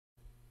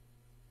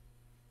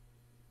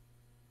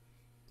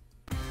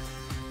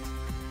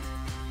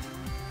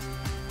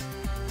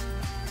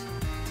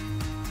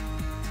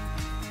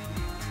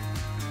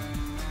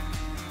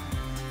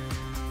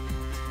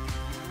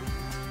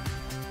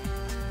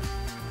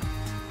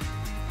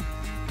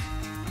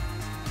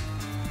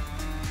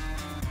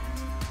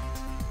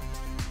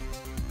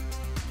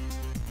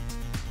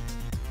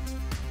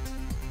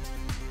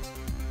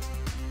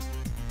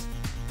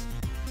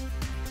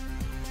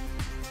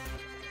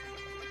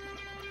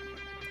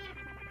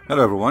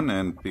Hello everyone,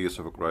 and peace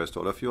of Christ to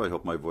all of you. I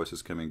hope my voice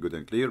is coming good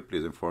and clear.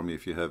 Please inform me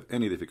if you have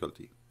any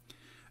difficulty.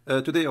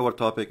 Today our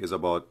topic is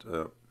about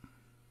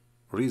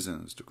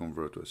reasons to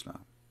convert to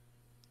Islam.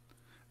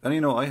 And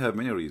you know, I have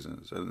many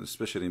reasons, and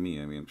especially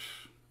me.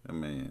 I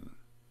mean,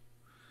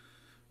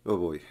 oh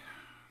boy.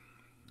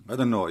 I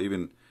don't know,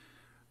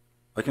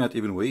 I cannot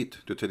even wait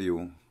to tell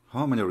you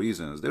how many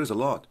reasons. There is a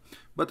lot.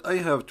 But I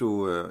have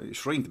to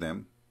shrink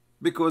them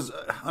because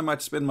I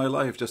might spend my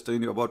life just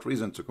telling you about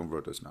reasons to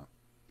convert to Islam.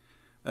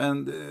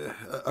 And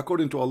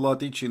according to Allah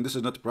teaching, this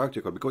is not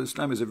practical because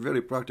Islam is a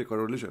very practical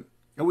religion.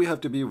 And we have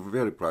to be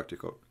very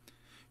practical.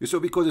 So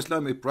because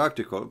Islam is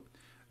practical,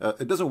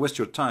 it doesn't waste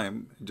your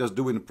time just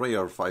doing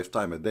prayer 5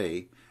 times a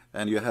day,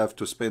 and you have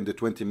to spend the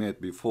 20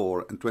 minutes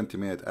before and 20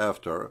 minutes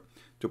after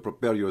to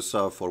prepare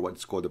yourself for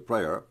what's called a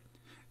prayer.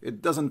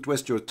 It doesn't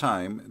waste your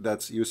time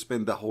that you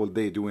spend the whole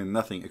day doing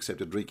nothing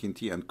except drinking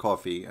tea and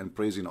coffee and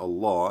praising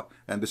Allah,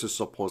 and this is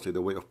supposedly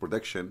the way of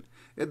protection.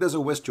 It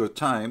doesn't waste your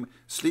time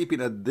sleeping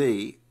a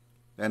day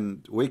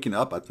and waking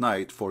up at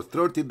night for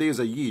 30 days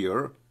a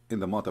year in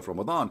the month of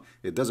Ramadan.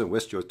 It doesn't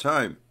waste your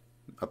time.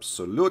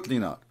 Absolutely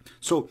not.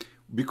 So,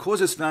 because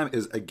Islam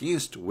is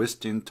against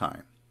wasting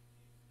time,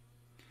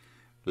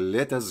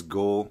 let us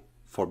go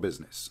for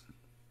business.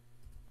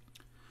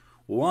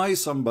 Why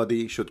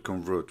somebody should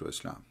convert to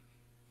Islam?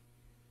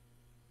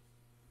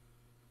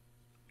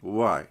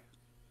 Why?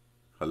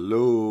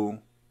 Hello?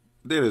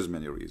 There is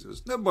many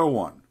reasons. Number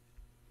one.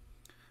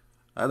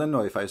 I don't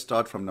know if I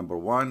start from number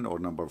 1 or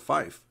number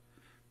 5.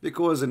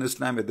 Because in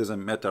Islam it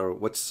doesn't matter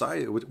what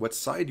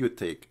side you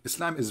take.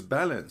 Islam is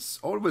balance.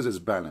 Always is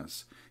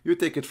balance. You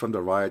take it from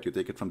the right, you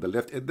take it from the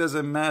left. It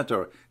doesn't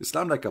matter.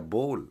 Islam like a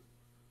ball.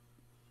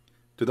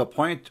 To the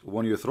point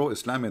when you throw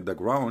Islam in the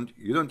ground,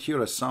 you don't hear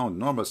a sound,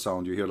 normal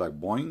sound. You hear like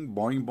boing,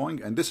 boing,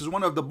 boing. And this is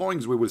one of the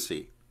boings we will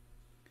see.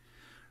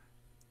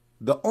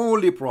 The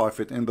only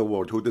prophet in the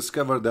world who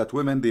discovered that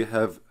women, they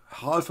have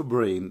half a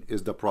brain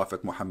is the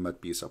Prophet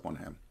Muhammad, peace upon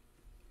him.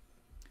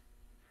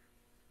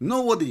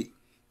 Nobody,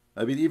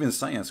 even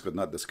science could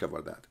not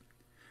discover that.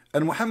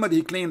 And Muhammad,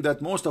 he claimed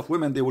that most of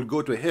women, they will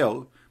go to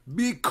hell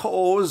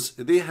because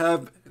they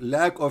have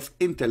lack of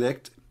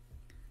intellect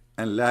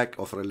and lack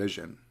of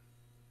religion.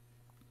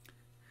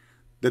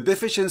 The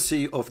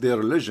deficiency of their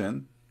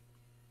religion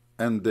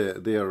and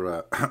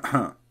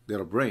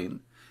their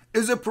brain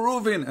is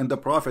proven, and the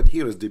Prophet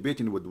here is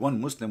debating with one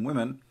Muslim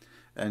woman,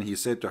 and he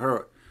said to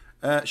her,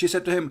 she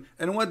said to him,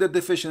 and what the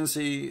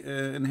deficiency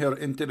in her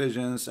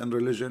intelligence and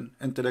religion,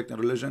 intellect and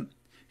religion?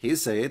 He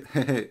said,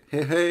 hey,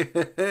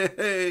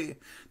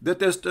 the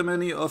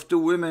testimony of 2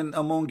 women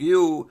among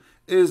you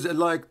is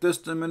like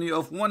testimony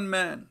of 1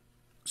 man.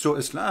 So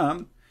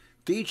Islam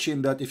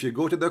teaching that if you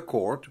go to the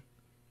court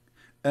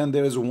and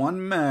there is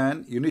 1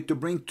 man, you need to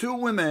bring 2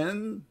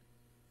 women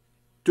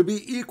to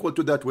be equal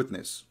to that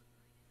witness.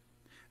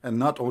 And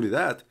not only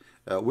that,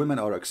 women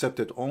are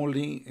accepted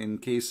only in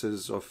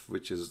cases of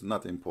which is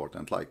not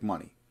important, like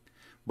money.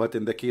 But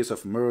in the case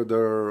of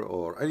murder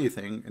or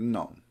anything,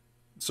 no.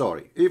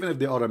 Sorry, even if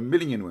there are 1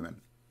 million women.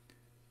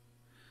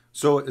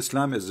 So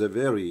Islam is a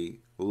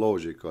very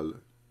logical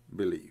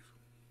belief.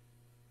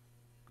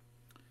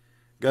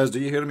 Guys, do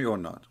you hear me or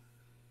not?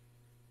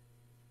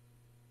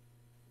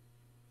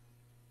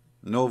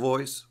 No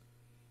voice?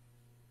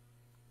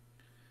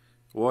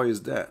 Why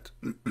is that?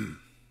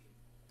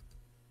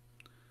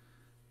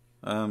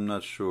 I'm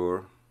not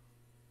sure.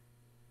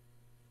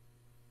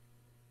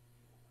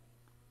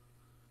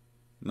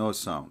 No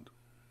sound.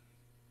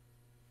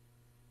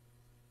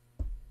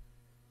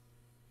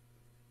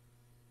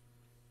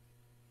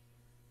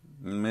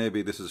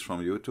 Maybe this is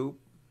from YouTube.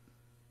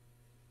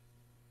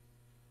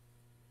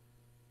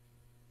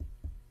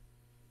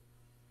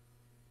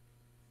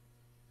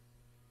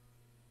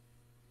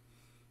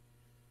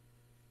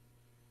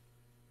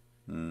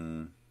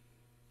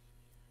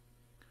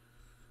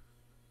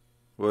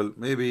 Well,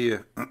 maybe I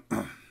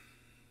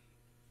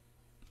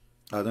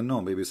don't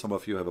know. Maybe some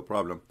of you have a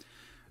problem.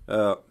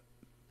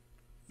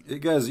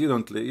 Guys, you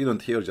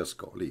don't hear. Just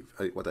go, leave.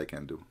 What I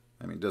can do?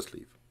 Just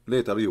leave.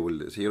 Later you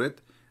will hear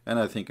it, and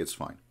I think it's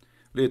fine.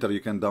 Later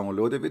you can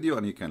download the video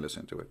and you can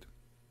listen to it.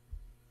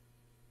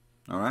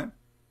 All right.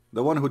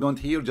 The one who don't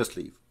hear, just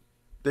leave.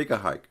 Take a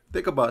hike.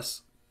 Take a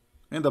bus.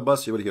 In the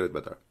bus you will hear it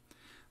better.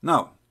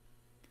 Now,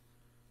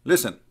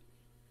 listen.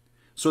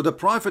 So the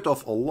Prophet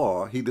of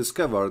Allah, he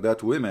discovered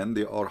that women,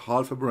 they are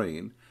half a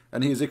brain,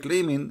 and he is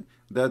claiming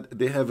that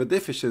they have a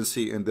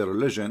deficiency in their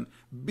religion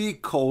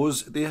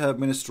because they have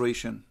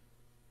menstruation.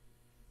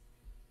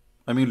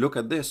 Look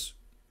at this.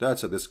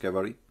 That's a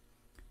discovery.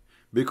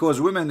 Because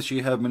women,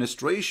 she have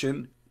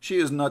menstruation, she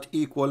is not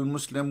equal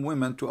Muslim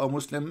women to a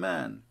Muslim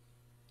man.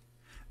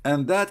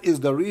 And that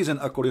is the reason,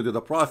 according to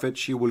the Prophet,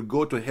 she will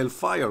go to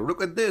hellfire.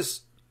 Look at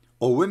this.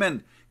 O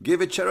women, give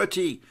a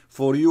charity,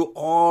 for you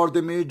are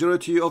the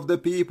majority of the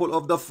people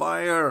of the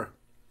fire.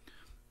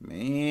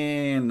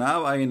 Man,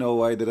 now I know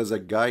why there is a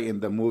guy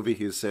in the movie,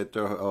 he said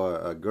to her,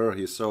 a girl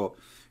he saw,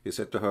 he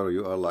said to her,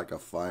 you are like a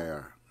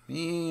fire.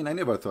 Man, I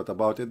never thought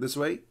about it this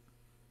way.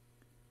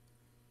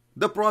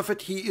 The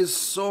Prophet, he is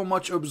so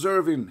much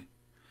observing.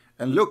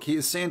 And look, he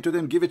is saying to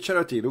them, give it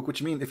charity. Look,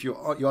 which means if you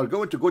are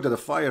going to go to the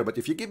fire, but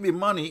if you give me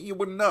money, you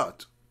will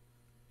not.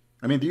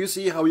 I mean, do you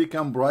see how you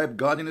can bribe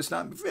God in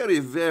Islam? Very,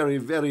 very,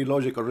 very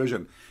logical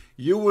religion.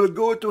 You will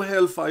go to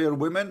hellfire,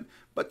 women,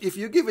 but if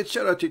you give a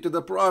charity to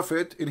the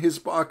Prophet in his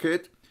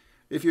pocket,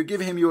 if you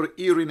give him your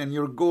earring and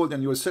your gold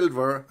and your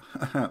silver,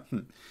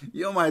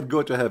 you might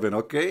go to heaven,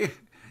 okay?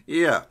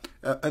 Yeah,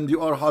 and you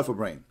are half a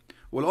brain.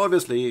 Well,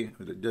 obviously,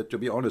 to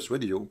be honest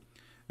with you,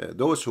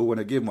 those who want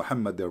to give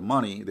Muhammad their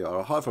money, they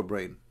are half a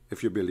brain,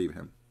 if you believe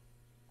him.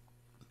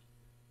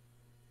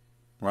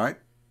 Right?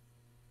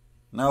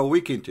 Now we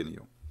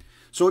continue.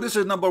 So this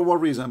is number one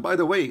reason. By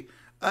the way,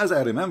 as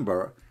I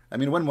remember, I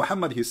mean, when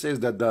Muhammad, he says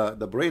that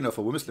the brain of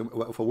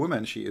a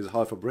woman, she is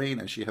half a brain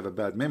and she have a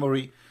bad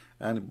memory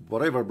and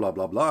whatever, blah,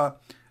 blah, blah.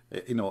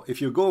 You know, if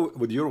you go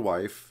with your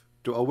wife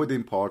to a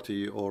wedding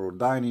party or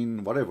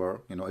dining,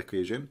 whatever, you know,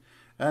 occasion,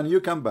 and you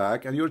come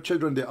back and your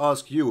children, they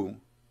ask you,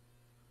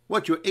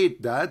 what you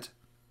ate, Dad?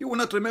 You will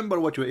not remember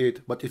what you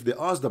ate. But if they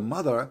ask the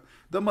mother,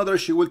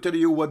 she will tell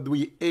you what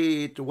we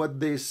ate, what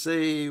they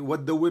say,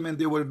 what the women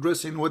they were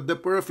dressing, what the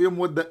perfume,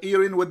 what the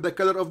earring, what the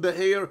color of the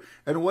hair,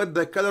 and what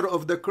the color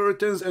of the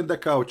curtains and the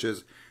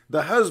couches.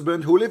 The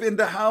husband who live in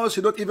the house,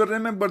 he don't even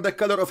remember the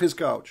color of his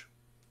couch.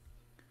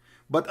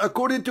 But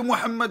according to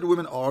Muhammad,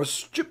 women are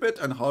stupid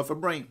and half a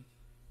brain.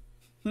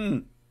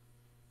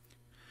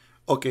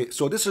 Okay,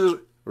 so this is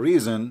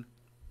reason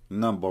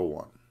number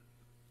one.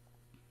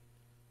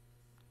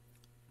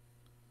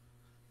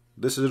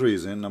 This is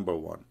reason number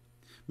one.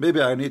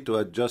 Maybe I need to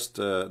adjust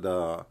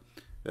the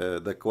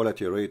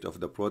quality rate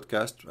of the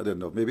broadcast. I don't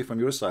know. Maybe from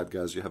your side,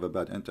 guys, you have a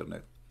bad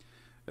internet.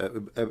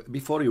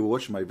 Before you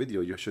watch my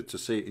video, you should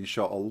say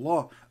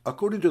Inshallah.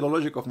 According to the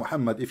logic of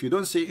Muhammad, if you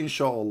don't say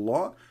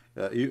Inshallah,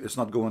 it's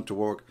not going to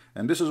work.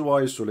 And this is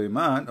why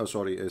Sulaiman,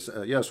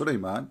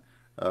 Sulaiman,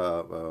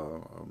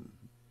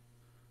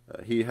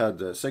 he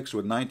had sex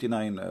with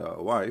 99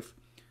 wives,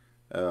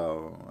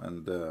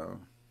 and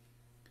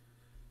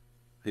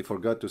he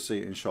forgot to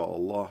say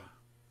Inshallah,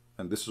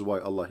 and this is why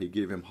Allah, he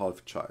gave him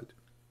half child.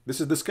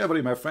 This is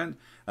discovery, my friend.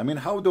 I mean,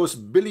 how those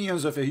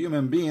billions of a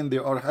human being, they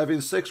are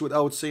having sex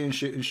without saying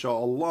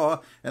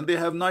Inshallah, and they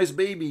have nice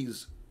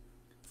babies.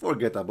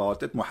 Forget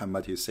about it.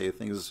 Muhammad, he say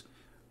things,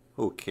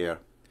 who care?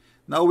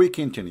 Now we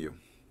continue.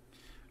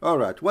 All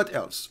right, what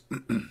else?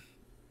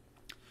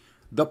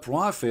 The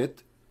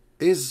Prophet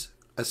is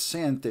a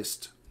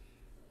scientist,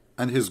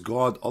 and his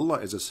God, Allah,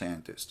 is a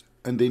scientist,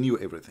 and they knew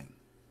everything.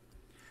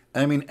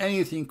 I mean,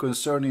 anything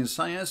concerning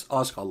science,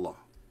 ask Allah.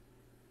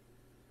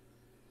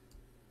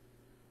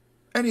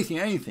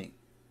 Anything.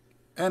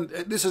 And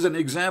this is an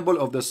example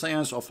of the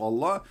science of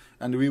Allah,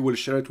 and we will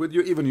share it with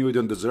you, even you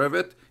don't deserve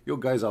it. You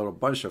guys are a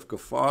bunch of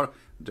kuffar,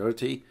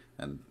 dirty,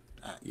 and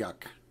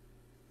yuck.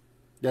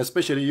 Yeah,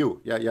 especially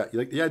you. Yeah,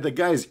 the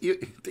guys,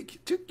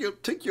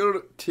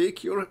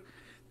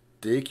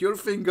 take your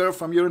finger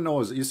from your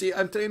nose. You see,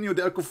 I'm telling you,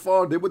 they are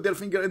kuffar. They put their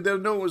finger in their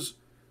nose.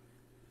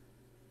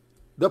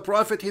 The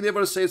Prophet, he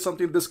never said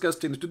something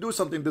disgusting, to do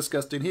something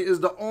disgusting. He is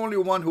the only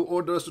one who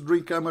orders us to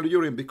drink camel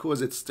urine because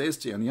it's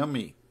tasty and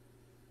yummy.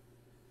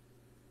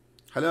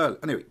 Halal.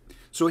 Anyway,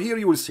 so here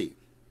you will see.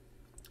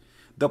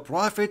 The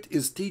Prophet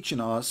is teaching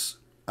us,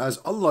 as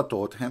Allah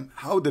taught him,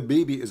 how the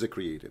baby is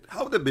created.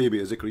 How the baby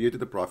is created,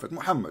 the Prophet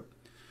Muhammad.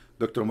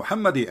 Dr.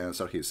 Muhammad, he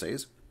answer, he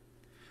says,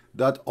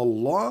 that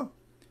Allah,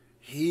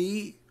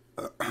 he...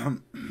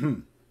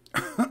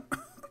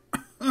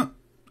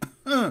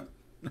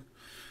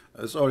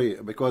 sorry,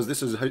 because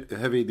this is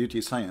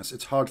heavy-duty science.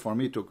 It's hard for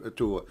me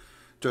to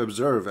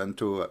observe and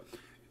to...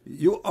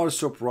 You are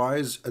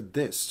surprised at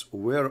this,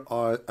 where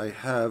I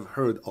have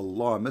heard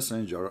Allah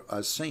Messenger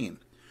as saying,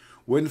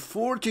 when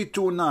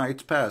 42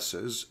 nights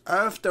passes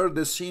after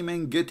the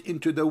semen get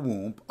into the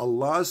womb,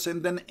 Allah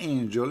send an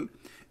angel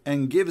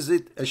and gives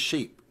it a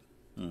shape.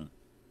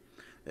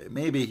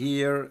 Maybe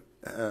here,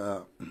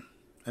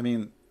 I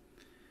mean,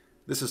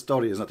 this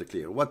story is not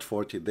clear. What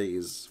 40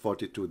 days,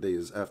 42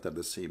 days after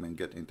the semen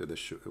get into the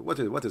shoe?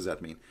 What does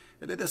that mean?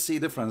 Let us see a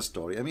different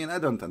story. I mean, I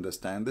don't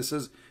understand.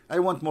 I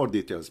want more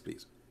details,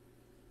 please.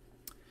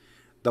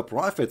 The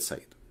Prophet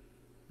said,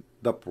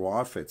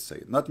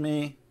 not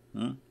me.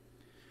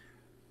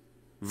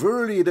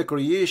 Verily the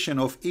creation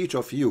of each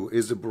of you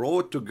is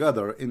brought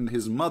together in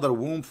his mother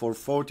womb for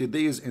 40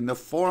 days in the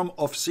form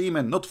of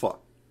semen, nutfa.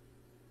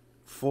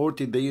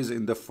 40 days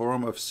in the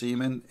form of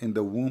semen in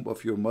the womb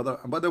of your mother.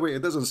 And by the way,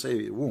 it doesn't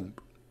say womb.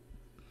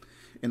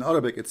 In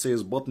Arabic, it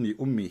says batni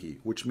ummihi,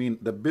 which means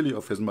the belly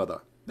of his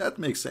mother. That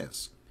makes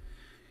sense.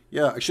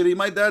 Yeah, actually,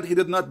 my dad, he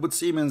did not put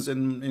semen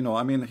in, you know,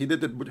 I mean, he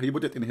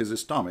put it in his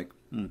stomach.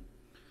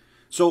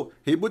 So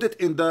he put it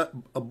in the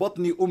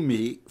batni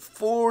ummihi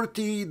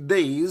 40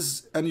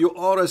 days, and you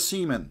are a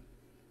semen.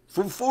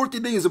 For 40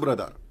 days,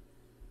 brother.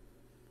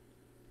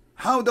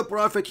 How the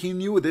Prophet, he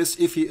knew this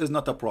if he is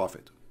not a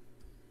prophet?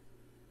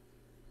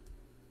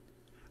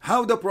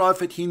 How the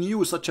Prophet, he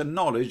knew such a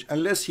knowledge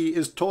unless he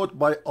is taught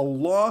by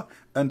Allah,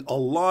 and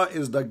Allah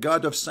is the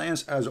God of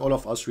science, as all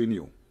of us we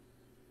knew.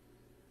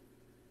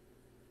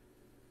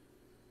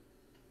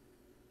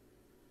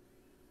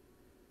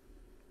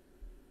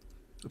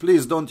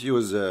 Please don't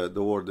use the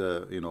word,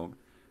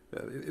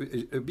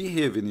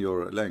 behave in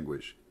your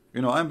language.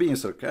 I'm being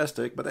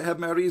sarcastic, but I have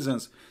my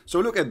reasons. So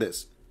look at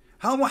this.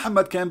 How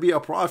Muhammad can be a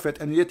prophet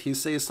and yet he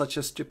says such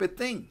a stupid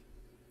thing?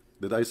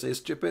 Did I say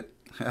stupid?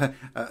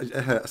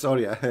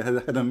 Sorry,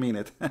 I don't mean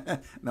it.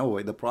 No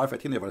way, the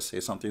prophet, he never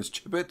says something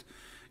stupid.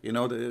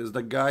 There's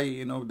the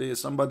guy,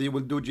 somebody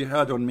will do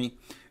jihad on me.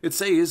 It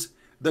says,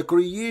 the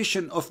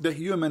creation of the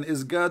human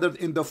is gathered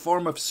in the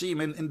form of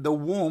semen in the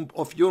womb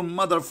of your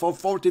mother for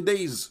 40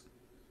 days.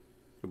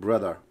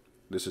 Brother,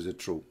 this is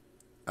true.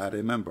 I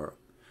remember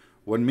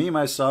when me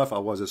myself, I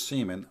was a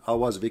semen, I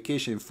was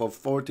vacationing for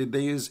 40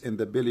 days in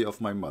the belly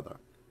of my mother.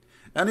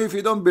 And if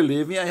you don't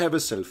believe me, I have a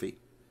selfie.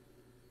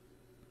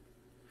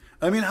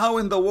 I mean, how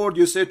in the world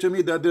you say to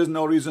me that there's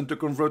no reason to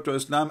convert to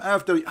Islam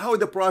after, how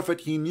the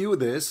prophet, he knew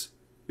this?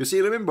 You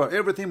see, remember,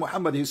 everything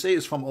Muhammad, he says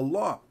is from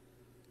Allah.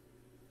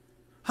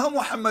 How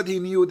Muhammad, he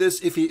knew this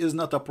if he is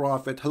not a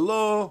prophet?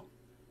 Hello?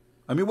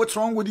 I mean, what's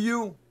wrong with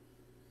you?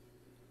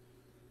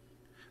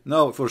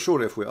 Now, for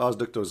sure, if we ask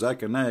Dr.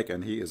 Zakir Naik,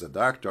 and he is a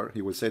doctor,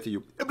 he will say to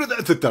you,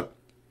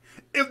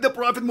 if the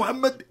Prophet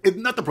Muhammad is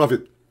not a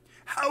prophet,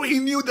 how he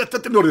knew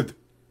that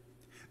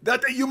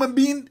that a human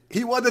being,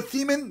 he was a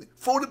semen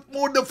for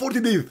more than 40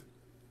 days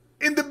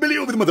in the belly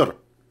of his mother.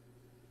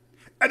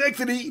 And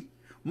actually,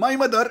 my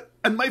mother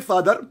and my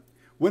father,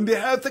 when they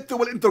had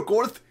sexual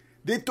intercourse,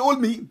 they told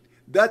me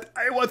that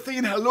I was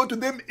saying hello to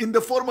them in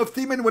the form of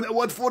semen when I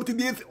was 40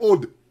 days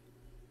old.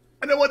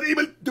 And I was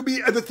able to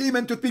be as a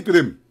semen to speak to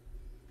them.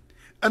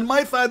 And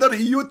my father,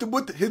 he used to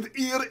put his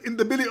ear in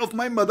the belly of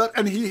my mother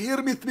and he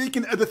heard me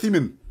speaking as a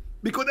semen.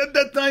 Because at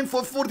that time,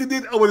 for 40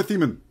 days, I was a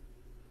semen.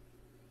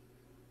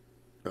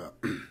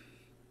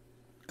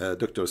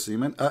 Dr.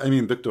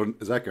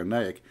 Zakir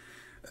Naik,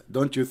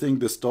 don't you think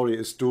the story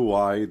is too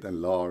wide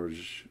and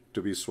large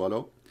to be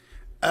swallowed?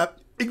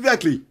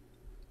 Exactly.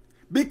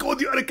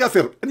 Because you are a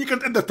kafir and you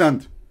can't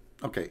understand.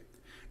 Okay.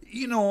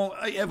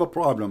 I have a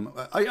problem.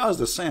 I asked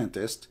the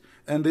scientist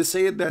and they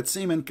said that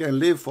semen can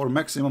live for a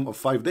maximum of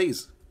 5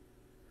 days.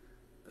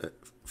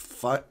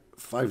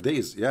 5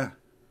 days, yeah.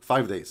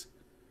 5 days.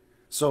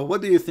 So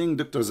what do you think,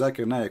 Dr.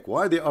 Zakir Naik?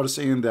 Why they are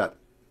saying that?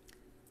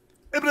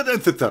 Brother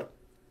and sister,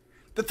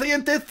 the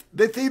scientists,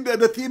 they say that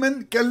the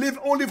semen can live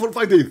only for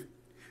 5 days.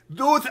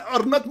 Those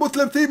are not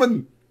Muslim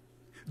semen.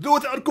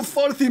 Those are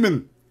kuffar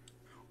semen.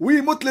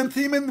 We Muslim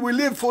semen, we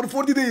live for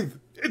 40 days.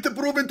 It's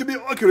proven to be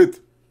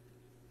accurate.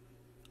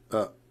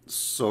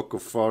 So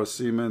kuffar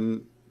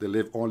semen, they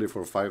live only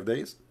for 5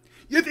 days?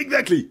 Yes,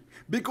 exactly.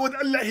 Because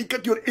Allah, he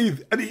cut your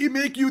age and he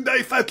make you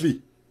die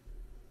fatly.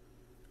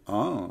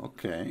 Oh,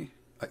 okay.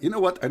 You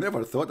know what? I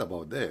never thought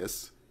about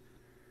this.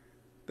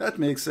 That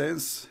makes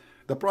sense.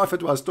 The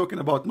Prophet was talking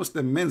about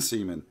Muslim men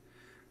semen,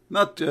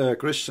 not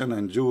Christian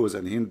and Jews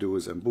and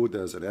Hindus and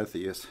Buddhas and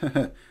atheists.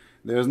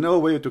 There's no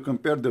way to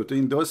compare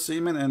between those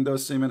semen and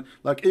those semen.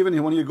 Like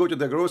even when you go to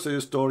the grocery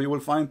store, you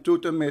will find 2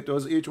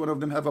 tomatoes. Each one of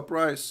them have a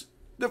price,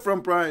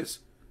 different price,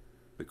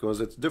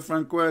 because it's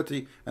different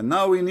quality. And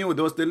now we knew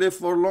those they live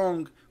for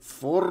long,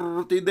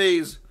 40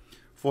 days.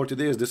 40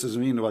 days. This is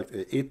mean like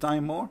 8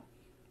 times more.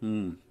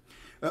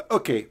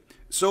 Okay,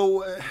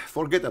 so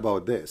forget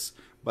about this.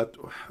 But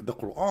the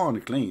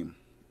Quran claims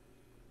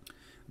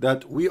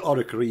that we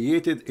are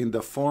created in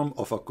the form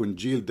of a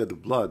congealed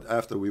dead blood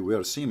after we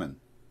were semen.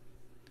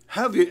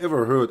 Have you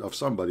ever heard of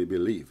somebody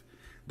believe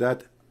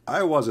that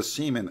I was a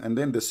semen and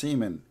then the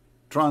semen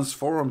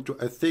transformed to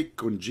a thick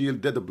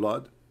congealed dead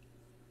blood?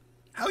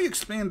 How you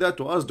explain that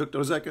to us, Dr.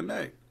 Zakir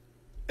Naik?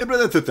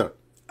 Brother and sister,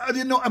 as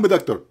you know, I'm a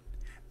doctor.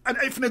 And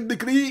I finished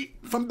degree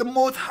from the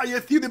most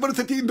highest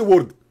university in the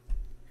world.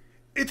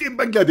 It's in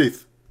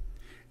Bangladesh.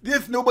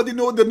 Yes, nobody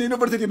knows the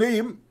university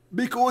name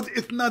because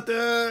it's not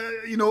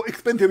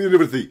expensive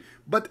university.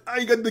 But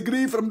I got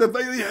degree from the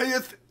very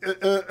highest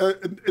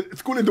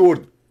school in the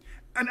world.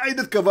 And I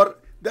discovered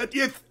that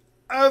yes,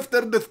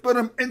 after the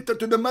sperm entered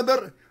to the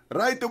mother,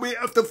 right away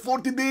after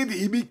 40 days,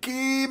 he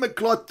became a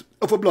clot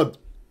of a blood.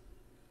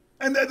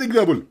 And as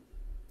example,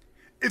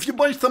 if you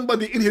punch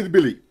somebody in his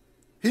belly,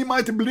 he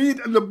might bleed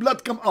and the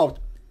blood come out.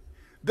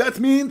 That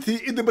means he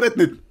is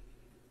pregnant.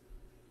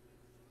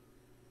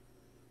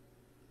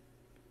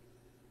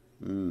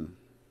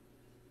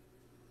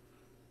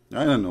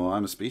 I don't know,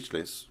 I'm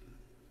speechless.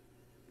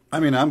 I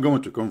mean, I'm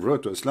going to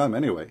convert to Islam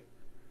anyway.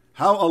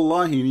 How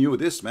Allah he knew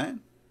this,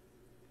 man?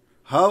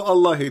 How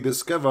Allah he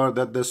discovered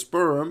that the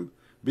sperm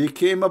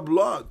became a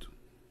blood?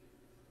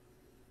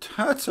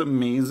 That's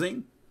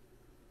amazing.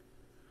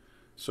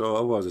 So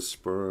I was a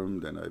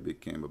sperm, then I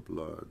became a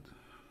blood.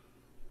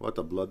 What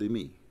a bloody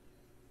me.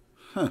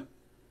 Huh.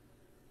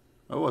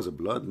 I was a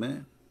blood,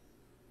 man.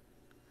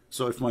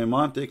 So if my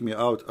mom take me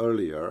out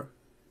earlier,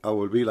 I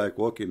will be like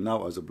walking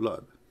now as a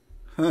blood.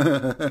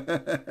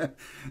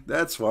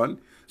 That's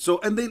fun. So,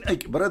 and then,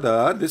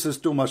 brother, this is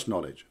too much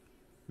knowledge.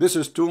 This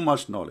is too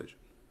much knowledge.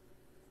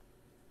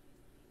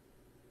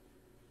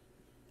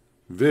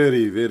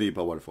 Very, very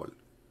powerful.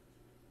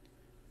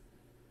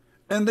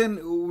 And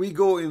then we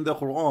go in the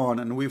Quran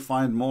and we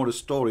find more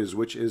stories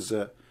which is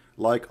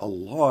like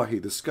Allah, he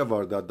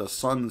discovered that the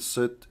sun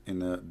set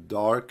in a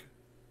dark,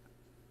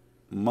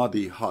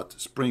 muddy, hot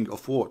spring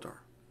of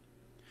water.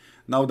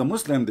 Now the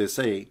Muslim, they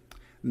say,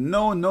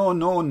 no, no,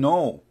 no,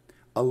 no.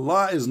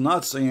 Allah is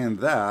not saying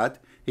that.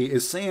 He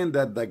is saying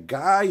that the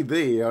guy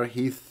there,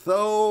 he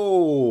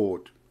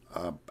thought.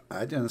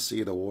 I didn't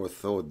see the word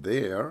thought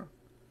there.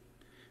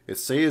 It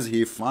says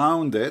he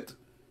found it.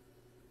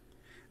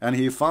 And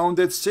he found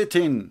it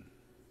sitting.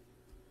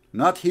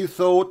 Not he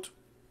thought.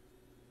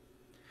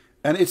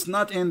 And it's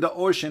not in the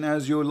ocean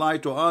as you lie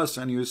to us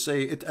and you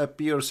say it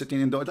appears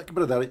sitting in the ocean. Like,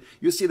 brother,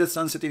 you see the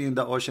sun sitting in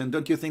the ocean.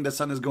 Don't you think the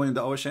sun is going in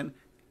the ocean?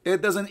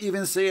 It doesn't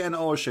even say an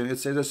ocean. It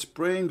says a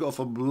spring of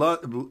a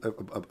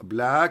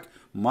black,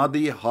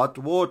 muddy, hot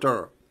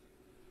water.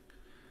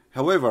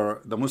 However,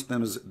 the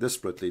Muslims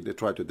desperately, they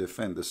try to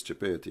defend the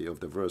stupidity of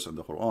the verse in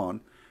the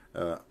Quran,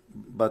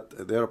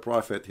 but their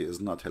prophet, he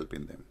is not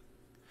helping them.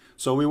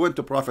 So we went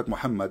to Prophet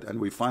Muhammad and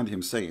we find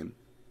him saying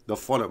the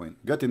following.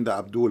 Getting the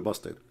Abdul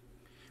busted.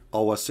 I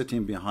was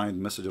sitting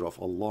behind Messenger of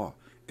Allah,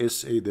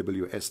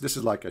 SAWS. This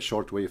is like a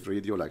shortwave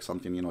radio, like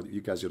something, you know,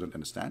 you guys, you don't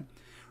understand.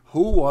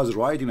 Who was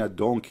riding a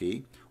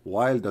donkey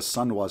while the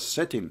sun was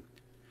setting.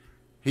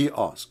 He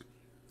asked,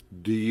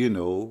 do you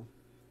know?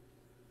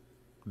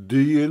 Do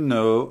you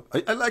know?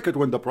 I like it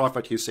when the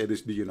Prophet, he said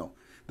this, do you know?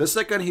 The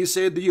second he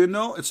said, do you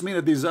know? It's mean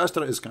a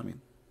disaster is coming.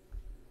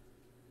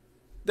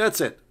 That's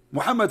it.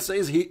 Muhammad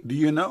says, do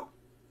you know?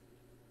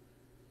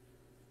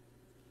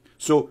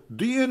 So,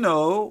 do you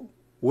know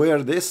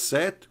where this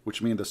set,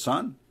 which means the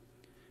sun?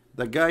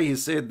 The guy, he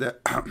said,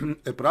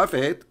 a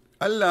prophet,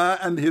 Allah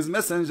and his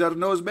messenger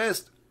knows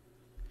best.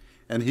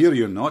 And here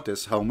you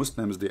notice how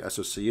Muslims, they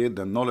associate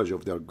the knowledge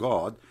of their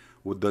God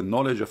with the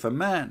knowledge of a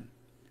man.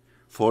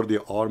 For they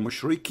are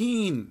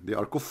mushrikeen, they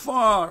are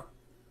kuffar.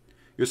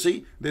 You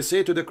see, they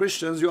say to the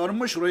Christians, you are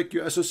mushrik,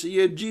 you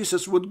associate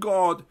Jesus with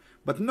God.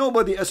 But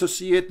nobody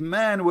associate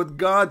man with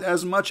God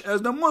as much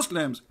as the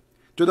Muslims.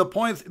 To the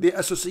point they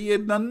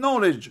associate the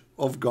knowledge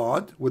of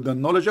God with the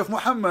knowledge of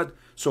Muhammad.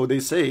 So they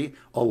say,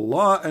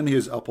 Allah and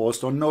his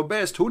apostle know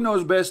best. Who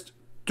knows best?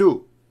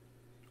 Two.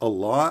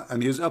 Allah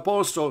and his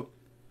apostle.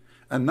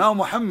 And now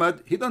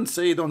Muhammad, he don't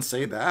say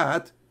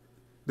that.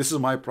 This is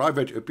my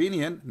private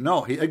opinion.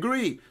 No, he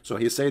agree. So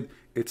he said,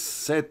 it's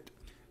set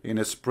in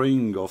a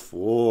spring of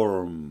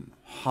warm,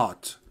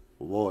 hot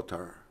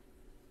water.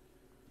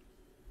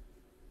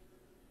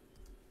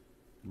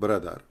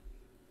 Brother,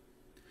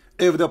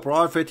 if the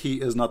prophet,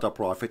 he is not a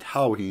prophet,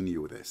 how he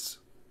knew this?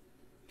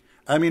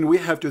 I mean, we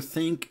have to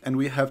think and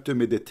we have to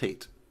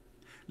meditate.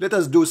 Let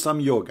us do some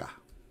yoga.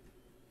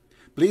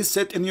 Please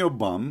sit in your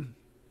bum.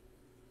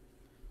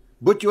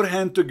 Put your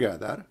hand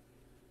together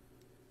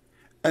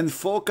and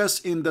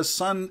focus in the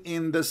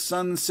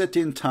sun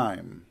setting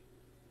time.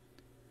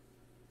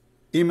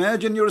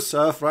 Imagine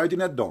yourself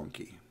riding a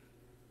donkey.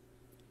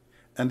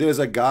 And there's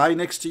a guy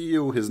next to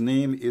you, his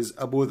name is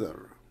Abu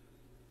Dhar.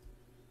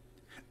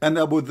 And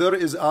Abu Dhar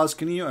is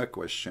asking you a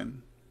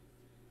question.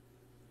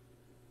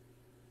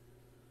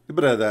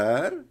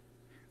 Brother,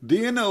 do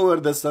you know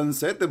where the sun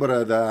set,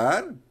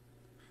 brother?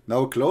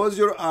 Now close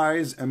your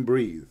eyes and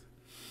breathe.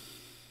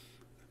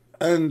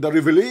 And the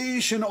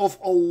revelation of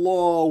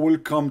Allah will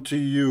come to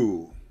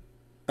you.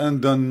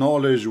 And the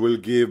knowledge will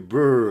give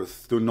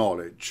birth to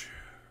knowledge.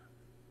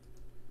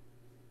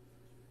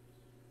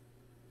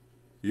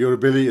 Your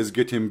belly is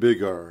getting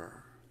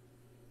bigger.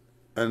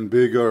 And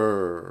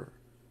bigger.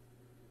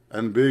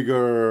 And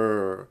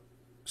bigger.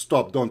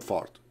 Stop, don't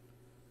fart.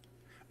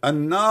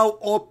 And now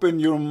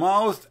open your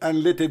mouth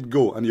and let it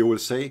go. And you will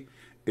say,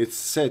 it's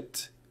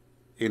set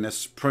in a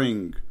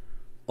spring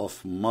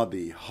of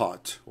muddy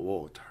hot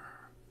water.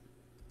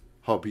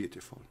 How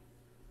beautiful.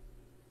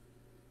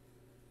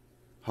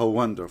 How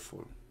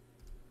wonderful.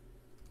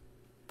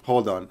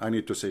 Hold on, I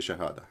need to say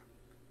Shahada.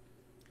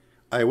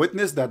 I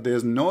witness that there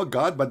is no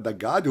God but the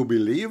God who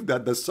believed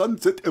that the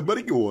sun set in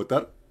muddy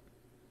water.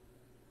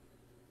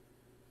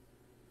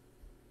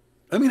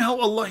 I mean, how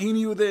Allah, he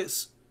knew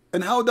this.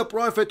 And how the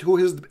Prophet, who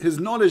his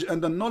knowledge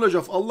and the knowledge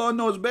of Allah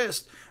knows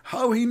best,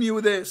 how he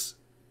knew this.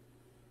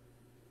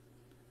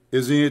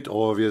 Isn't it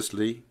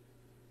obviously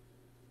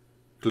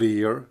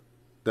clear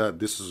that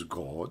this is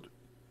God?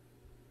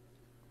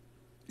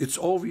 It's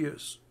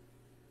obvious.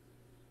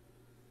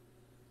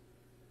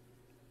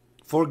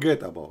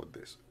 Forget about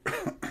this.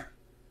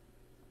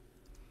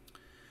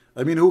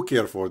 I mean, who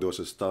cares for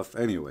those stuff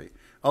anyway?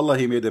 Allah,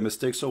 he made a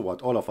mistake, so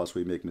what? All of us,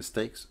 we make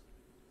mistakes.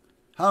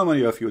 How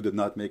many of you did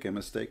not make a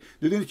mistake?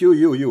 Didn't you,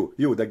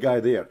 the guy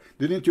there,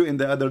 didn't you in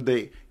the other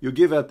day, you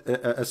give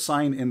a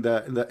sign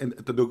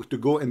to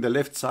go in the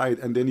left side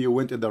and then you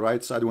went in the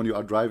right side when you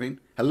are driving?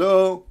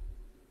 Hello?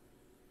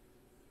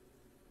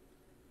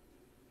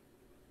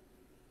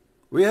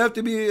 We have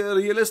to be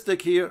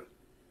realistic here.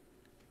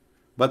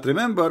 But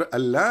remember,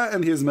 Allah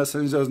and his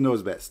messengers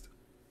knows best.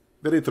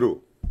 Very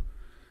true.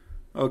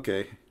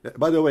 Okay.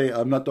 By the way,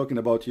 I'm not talking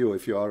about you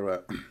if you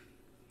are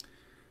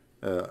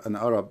an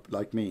Arab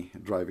like me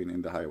driving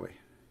in the highway.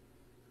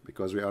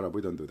 Because we Arab,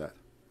 we don't do that.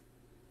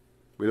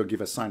 We don't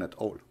give a sign at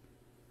all.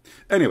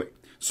 Anyway,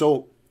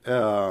 so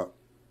Uh,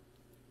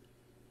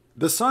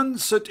 the sun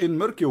set in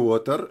murky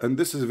water, and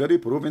this is very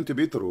proven to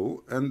be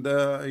true. And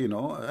you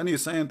know, any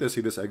scientist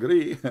he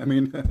disagree. I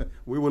mean,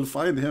 we will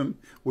find him.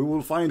 We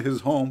will find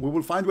his home. We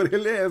will find where he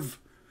live.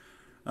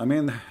 I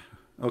mean,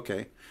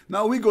 okay.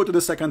 Now we go to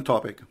the second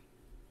topic.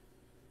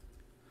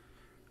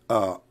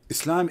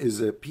 Islam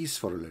is a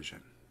peaceful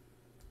religion.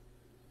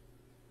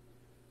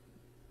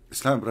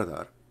 Islam,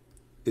 brother,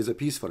 is a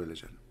peaceful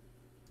religion.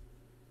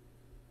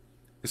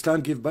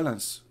 Islam gives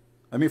balance.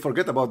 I mean,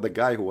 forget about the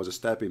guy who was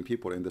stabbing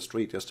people in the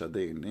street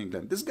yesterday in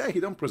England. This guy, he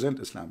don't present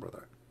Islam,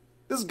 brother.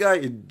 This guy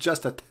is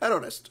just a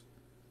terrorist.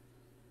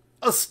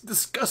 A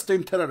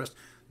disgusting terrorist.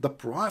 The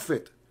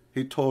Prophet,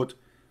 he taught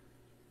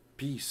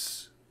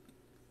peace.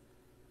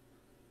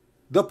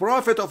 The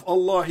Prophet of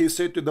Allah, he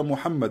said to the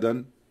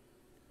Muhammadan,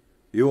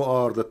 you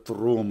are the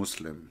true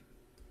Muslim.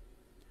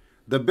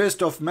 The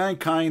best of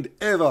mankind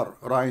ever,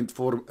 right,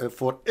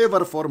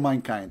 forever for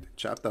mankind.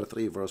 Chapter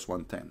 3, verse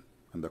 110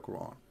 in the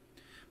Quran.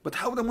 But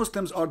how the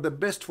Muslims are the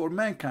best for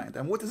mankind?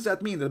 And what does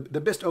that mean?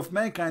 The best of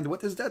mankind,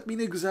 what does that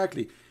mean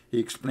exactly? He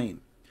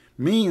explained.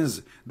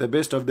 Means the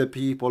best of the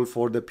people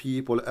for the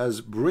people, as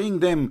bring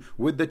them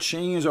with the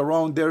chains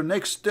around their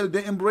necks till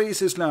they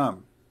embrace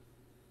Islam.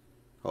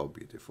 How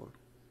beautiful.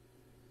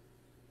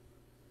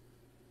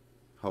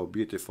 How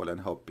beautiful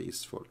and how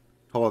peaceful.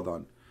 Hold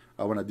on.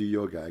 I want to do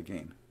yoga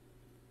again.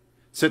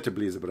 Sit,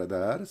 please,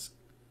 brothers.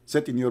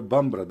 Sit in your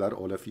bum, brother,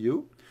 all of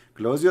you.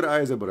 Close your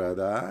eyes,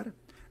 brother.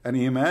 And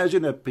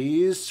imagine a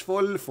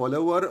peaceful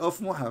follower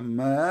of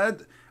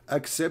Muhammad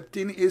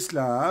accepting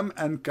Islam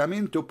and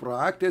coming to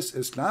practice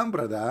Islam,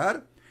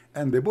 brother.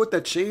 And they put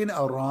a chain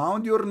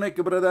around your neck,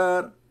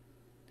 brother.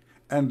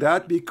 And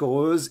that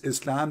because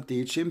Islam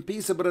teaching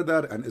peace,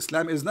 brother. And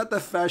Islam is not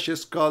a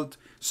fascist cult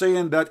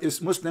saying that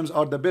Muslims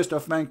are the best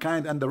of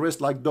mankind and the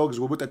rest like dogs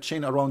will put a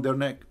chain around their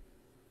neck.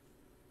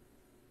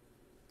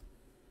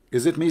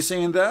 Is it me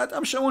saying that?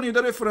 I'm showing you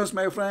the reference,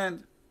 my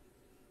friend.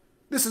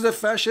 This is a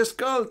fascist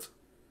cult.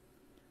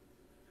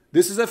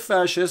 This is a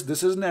fascist,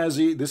 this is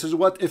Nazi, this is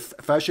what if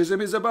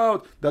fascism is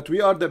about, that we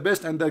are the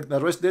best and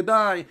the rest they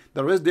die,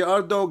 the rest they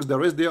are dogs, the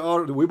rest they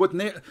are, we would,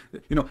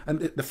 you know,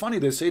 and the funny,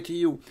 they say to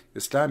you,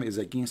 Islam is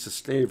against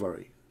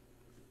slavery.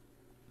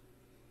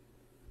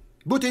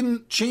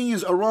 Putting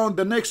chains around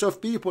the necks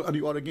of people and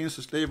you are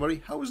against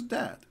slavery, how is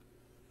that?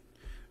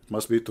 It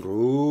must be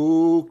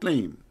true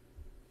claim.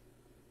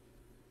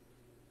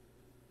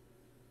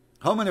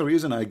 How many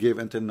reasons I gave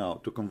until now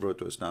to convert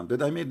to Islam?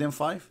 Did I make them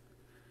 5?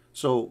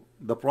 So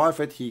the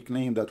Prophet, he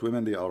claimed that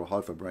women, they are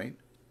half a brain.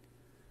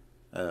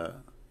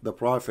 The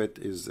Prophet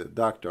is a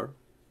doctor.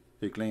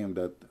 He claimed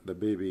that the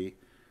baby,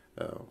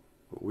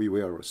 we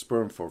were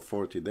sperm for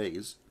 40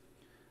 days,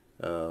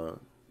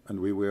 and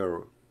we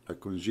were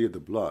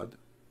congealed blood.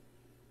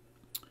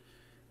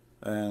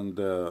 And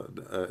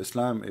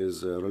Islam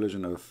is a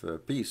religion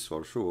of peace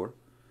for sure.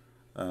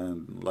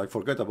 And like,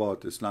 forget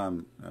about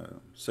Islam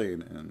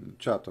saying in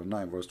chapter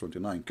 9 verse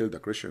 29, kill the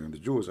Christian and the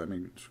Jews. I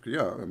mean,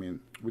 yeah, I mean,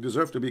 we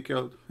deserve to be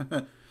killed.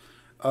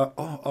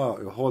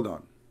 Hold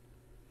on.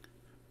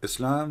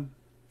 Islam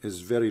is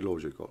very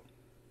logical.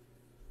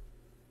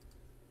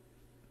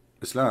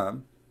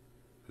 Islam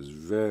is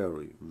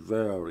very,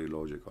 very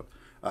logical.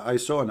 I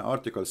saw an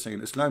article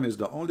saying Islam is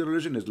the only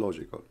religion is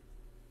logical.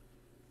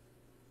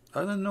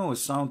 I don't know, it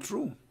sounds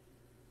true.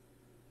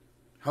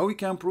 How we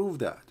can prove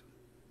that?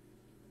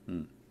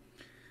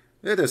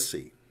 Let us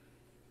see.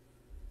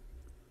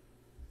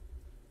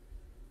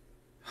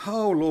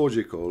 How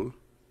logical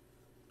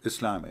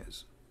Islam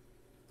is.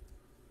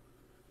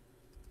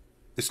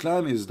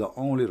 Islam is the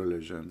only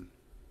religion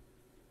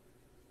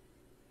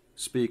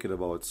speaking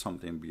about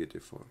something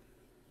beautiful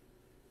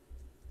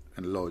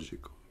and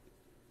logical.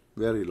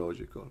 Very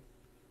logical.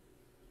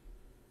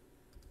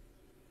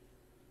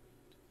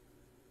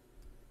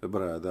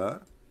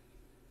 Brother,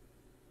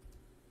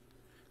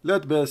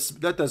 let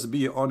us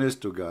be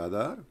honest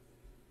together.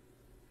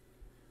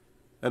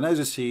 And as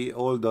you see,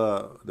 all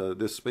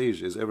this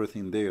page is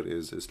everything there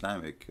is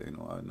Islamic, you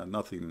know,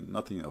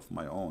 nothing of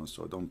my own.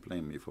 So don't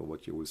blame me for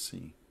what you will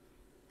see.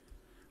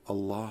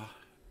 Allah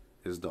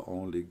is the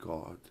only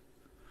God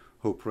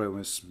who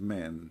promised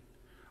men,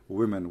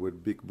 women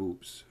with big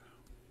boobs.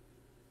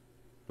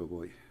 Oh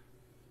boy,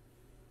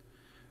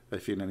 I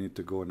feel I need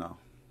to go now.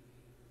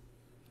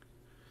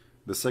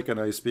 The second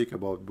I speak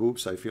about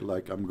boobs, I feel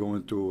like I'm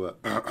going to.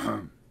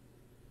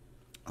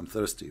 I'm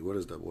thirsty. Where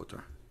is the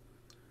water?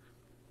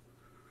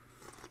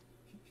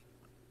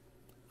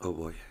 Oh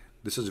boy,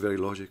 this is very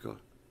logical.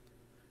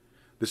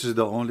 This is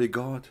the only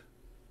God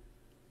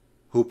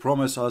who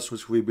promised us,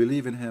 which we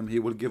believe in him, he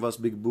will give us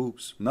big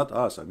boobs. Not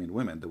us, I mean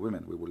women, the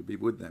women, we will be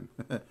with them.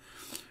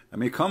 I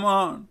mean, come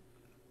on.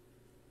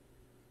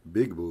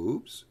 Big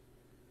boobs?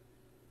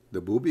 The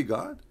booby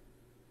God?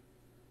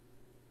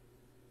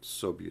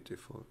 So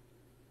beautiful.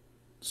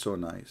 So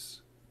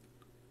nice.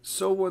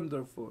 So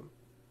wonderful.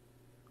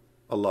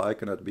 Allah, I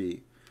cannot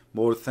be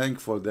more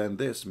thankful than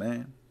this,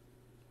 man.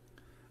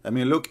 I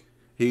mean, look,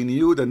 he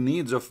knew the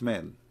needs of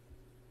men.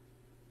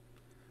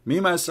 Me,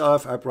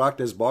 myself, I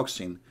practice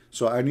boxing,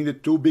 so I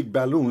needed two big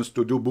balloons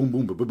to do boom,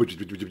 boom, boom, boom,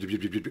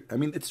 boom. I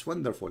mean, it's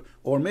wonderful.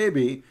 Or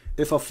maybe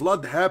if a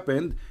flood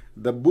happened,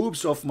 the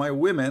boobs of my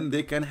women,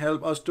 they can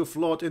help us to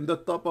float in the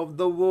top of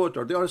the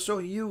water. They are so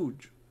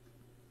huge.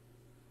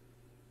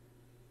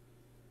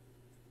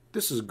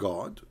 This is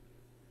God.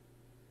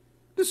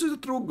 This is the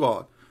true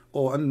God.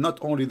 Oh, and not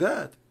only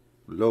that.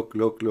 Look,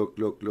 look, look,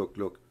 look, look,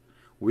 look.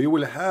 We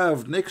will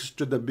have next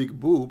to the big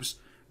boobs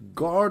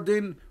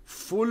garden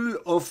full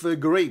of a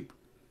grape.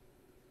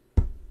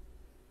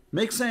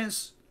 Makes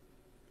sense?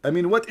 I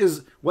mean, what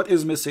is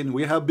missing?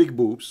 We have big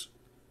boobs.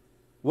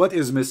 What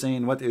is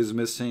missing? What is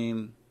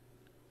missing?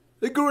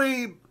 A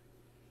grape.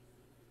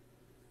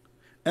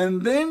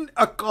 And then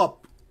a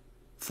cup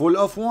full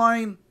of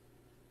wine.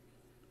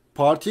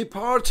 Party,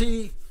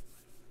 party.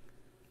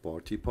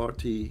 Party,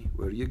 party.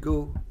 Where you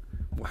go?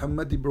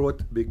 Muhammad, he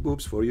brought big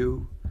boobs for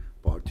you.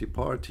 Party,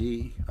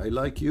 party. I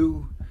like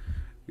you.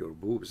 Your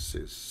boobs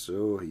is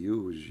so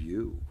huge.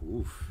 You.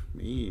 Oof.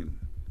 Mean.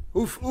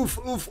 Oof, oof,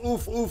 oof,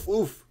 oof, oof,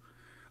 oof.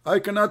 I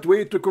cannot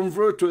wait to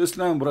convert to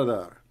Islam,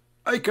 brother.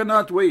 I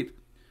cannot wait.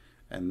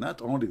 And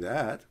not only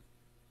that,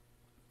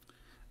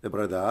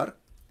 brother,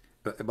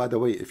 by the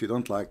way, if you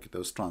don't like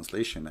those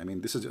translation, I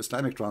mean, this is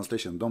Islamic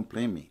translation, don't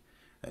blame me.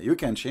 You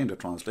can change the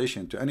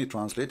translation to any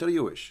translator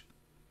you wish.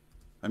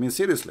 I mean,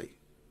 seriously.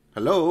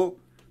 Hello?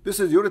 This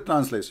is your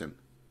translation.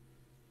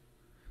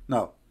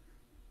 Now,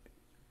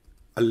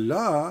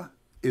 Allah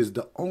is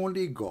the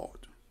only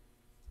God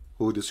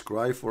who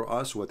describes for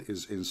us what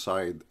is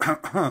inside.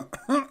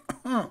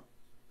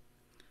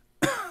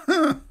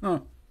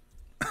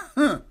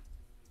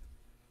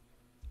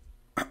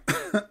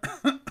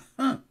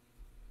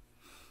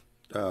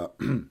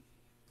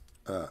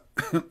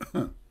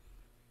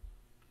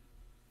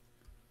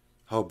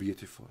 How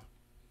beautiful.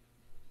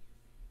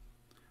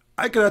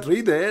 I cannot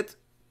read it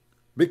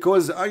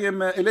because I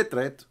am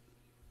illiterate.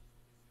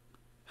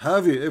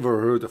 Have you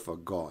ever heard of a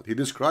God? He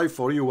described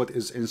for you what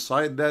is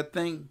inside that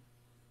thing.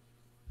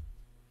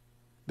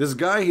 This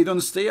guy, he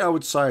don't stay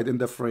outside in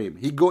the frame.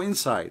 He go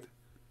inside.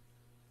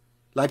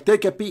 Like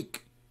take a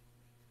peek.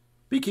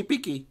 Peeky,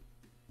 peeky.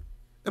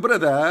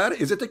 Brother,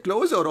 is it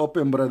closed or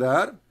open,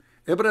 brother?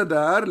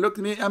 Brother, look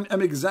at me.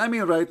 I'm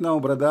examining right now,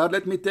 brother.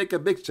 Let me take a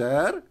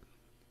picture.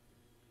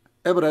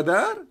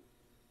 Brother,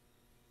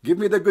 give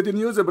me the good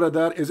news,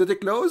 brother. Is it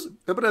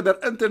closed? Brother,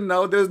 until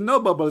now, there's no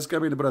bubbles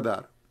coming,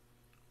 brother.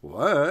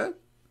 What?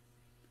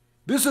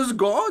 This is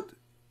God?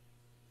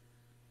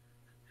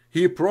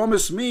 He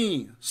promised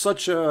me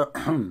such a...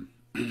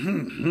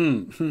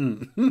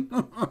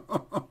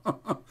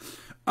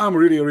 I'm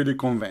really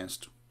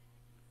convinced.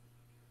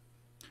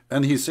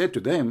 And he said to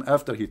them,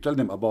 after he told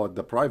them about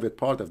the private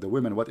part of the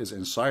women, what is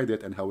inside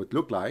it and how it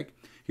looked like,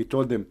 he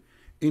told them,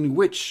 in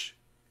which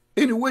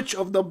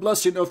of the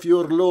blessing of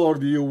your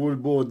Lord you will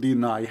both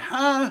deny?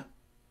 Huh?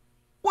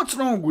 What's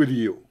wrong with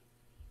you?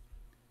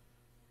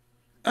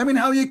 I mean,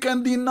 how you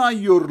can deny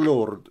your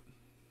Lord?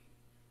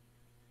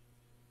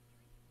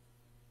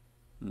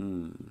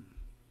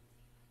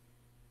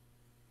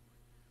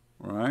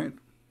 Right?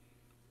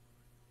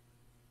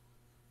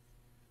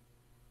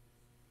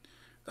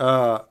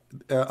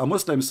 A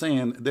Muslim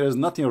saying there is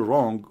nothing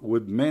wrong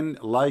with men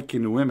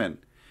liking women.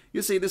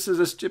 You see, this is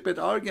a stupid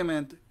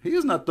argument. He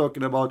is not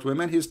talking about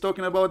women. He's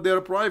talking about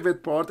their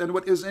private part and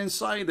what is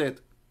inside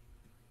it.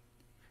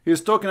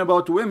 He's talking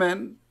about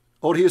women,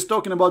 or he's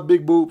talking about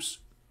big boobs.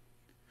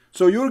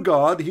 So your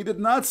God, he did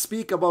not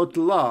speak about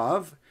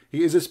love.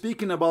 He is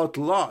speaking about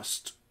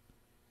lust.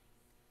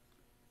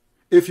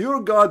 If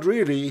your God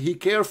really, he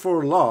cared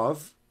for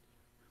love,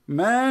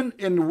 man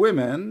and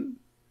women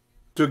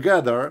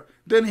together,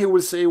 then he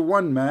will say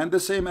one man, the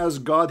same as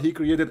God, he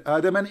created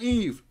Adam and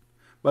Eve.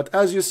 But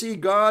as you see,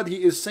 God,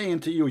 he is saying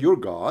to you, your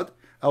God,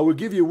 I will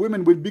give you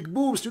women with big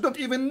boobs. You don't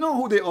even know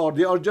who they are.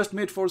 They are just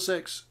made for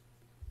sex.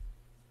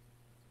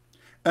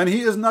 And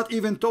he is not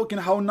even talking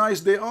how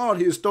nice they are.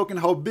 He is talking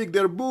how big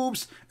their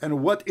boobs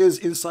and what is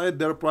inside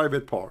their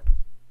private part.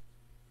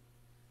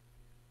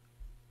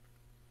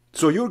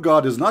 So your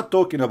God is not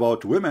talking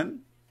about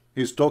women.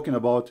 He's talking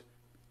about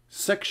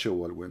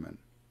sexual women.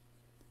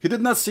 He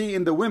did not see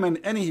in the women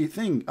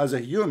anything as a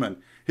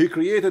human. He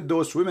created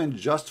those women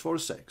just for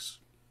sex.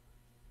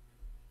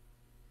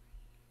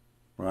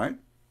 Right?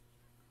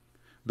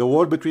 The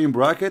word between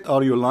bracket,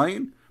 are you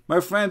lying? My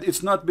friend,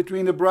 it's not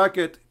between the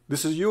bracket.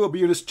 This is you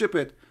being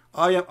stupid.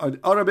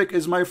 Arabic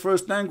is my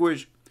first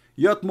language.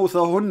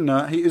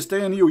 Yatmuthahunna, he is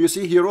telling you. You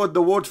see, he wrote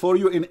the word for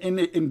you in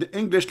the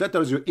English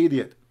letters, you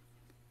idiot.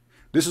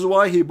 This is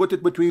why he put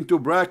it between two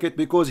brackets,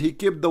 because he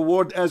kept the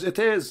word as it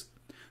is.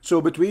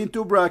 So between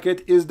two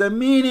brackets is the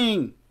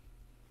meaning.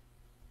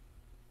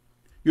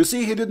 You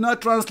see, he did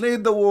not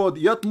translate the word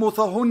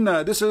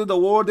yatmuthahunna. This is the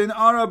word in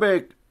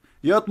Arabic.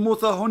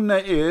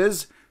 Yatmuthahunna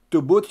is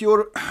to put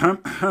your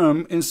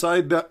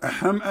inside the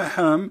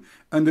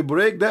and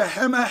break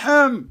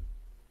the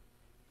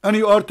And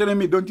you are telling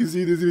me, don't you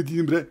see this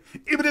between brother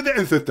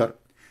and sister?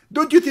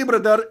 Don't you see,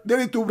 brother, there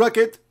is two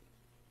brackets?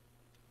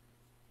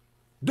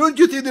 Don't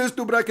you see there is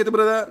two brackets,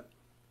 brother?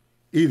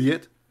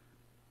 idiot.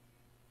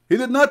 He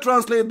did not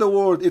translate the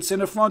word. It's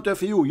in front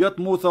of you.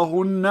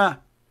 يطمثهن.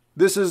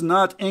 This is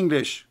not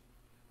English.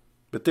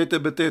 Potato,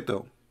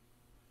 potato.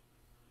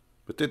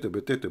 Potato,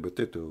 potato,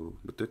 potato.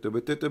 Potato,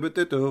 potato,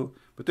 potato.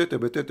 Potato,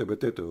 potato,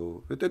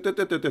 potato. Potato,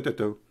 potato,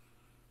 potato.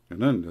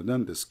 And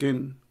then the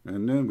skin.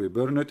 And then we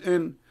burn it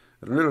in.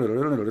 I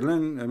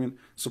mean,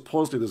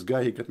 supposedly this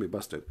guy, he got me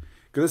busted.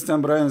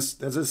 Christian Brands,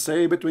 does it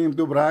say between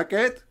two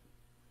brackets?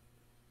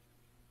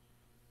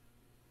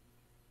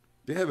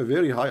 They have a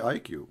very high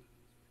IQ.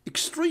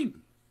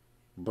 Extreme.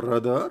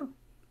 Brother.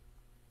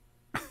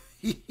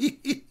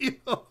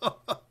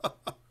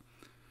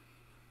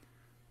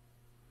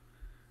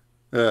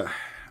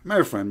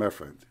 My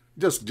friend,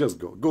 just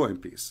go in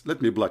peace.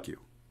 Let me block you.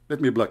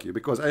 Let me block you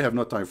because I have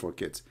no time for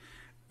kids.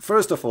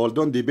 First of all,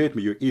 don't debate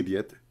me, you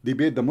idiot.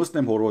 Debate the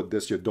Muslim who wrote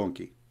this, you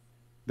donkey.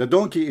 The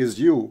donkey is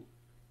you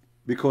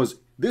because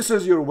this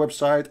is your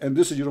website and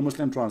this is your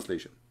Muslim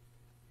translation.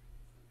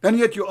 And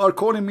yet you are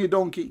calling me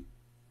donkey.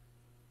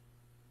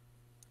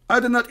 I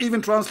did not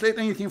even translate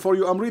anything for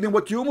you. I'm reading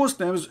what you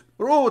Muslims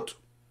wrote.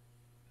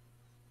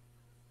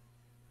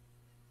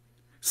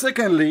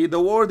 Secondly,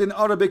 the word in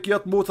Arabic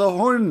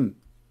يطمثهن.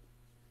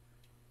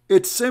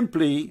 It's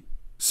simply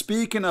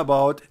speaking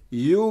about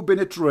you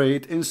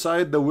penetrate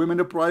inside the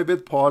women's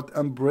private part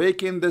and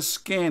breaking the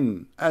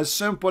skin. As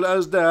simple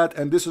as that.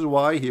 And this is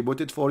why he put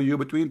it for you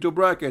between two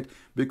brackets.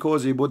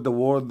 Because he put the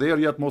word there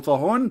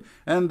يطمثهن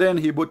and then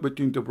he put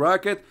between two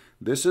brackets.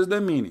 This is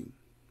the meaning.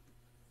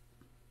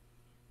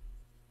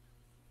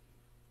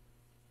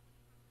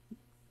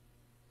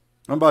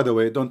 And by the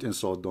way, don't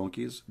insult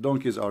donkeys.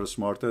 Donkeys are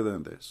smarter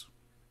than this.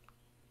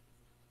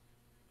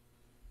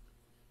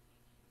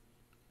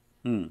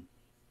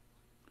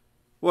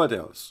 What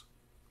else?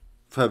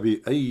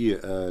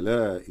 فبأي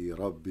آلاء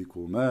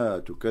ربكما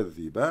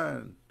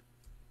تكذبان.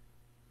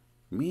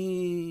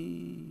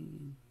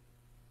 Me.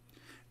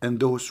 And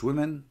those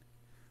women,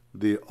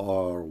 they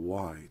are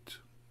white,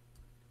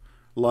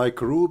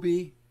 like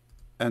ruby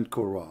and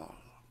coral.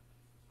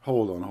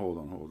 Hold on.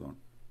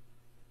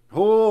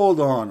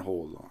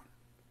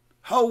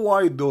 How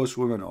white those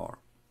women are.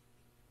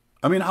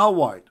 I mean, how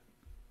white?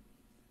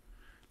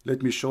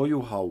 Let me show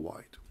you how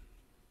white.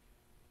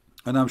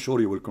 And I'm sure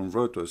you will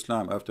convert to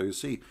Islam after you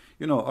see.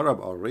 You know, Arab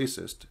are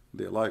racist.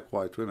 They like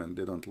white women.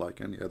 They don't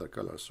like any other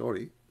color.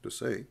 Sorry to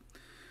say.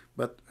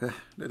 But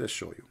let us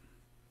show you.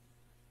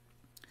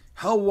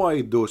 How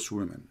white those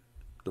women,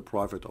 the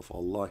Prophet of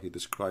Allah, he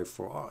described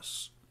for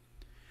us.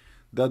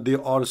 That they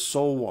are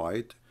so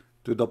white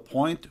to the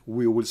point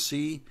we will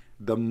see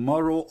the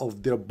marrow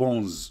of their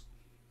bones.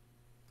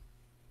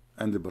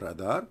 And the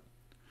brother,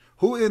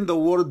 who in the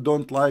world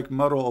don't like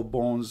marrow of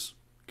bones?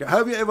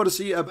 Have you ever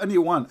seen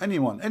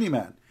any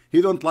man,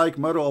 he don't like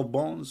marrow of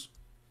bones?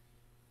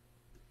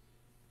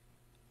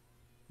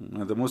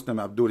 And the Muslim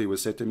Abdul, he will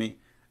say to me,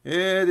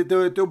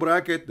 two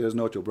bracket, there's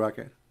no two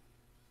bracket.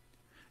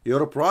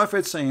 Your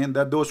Prophet saying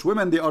that those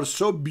women, they are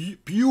so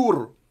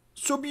pure,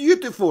 so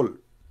beautiful,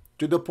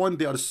 to the point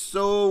they are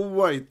so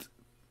white.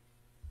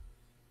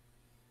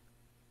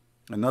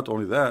 And not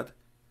only that,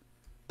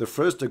 the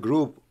first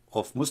group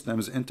of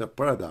Muslims enter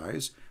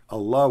paradise,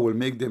 Allah will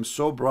make them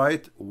so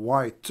bright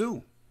white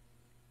too.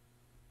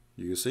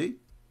 You see?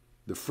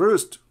 The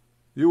first,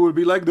 you will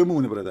be like the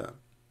moon, brother.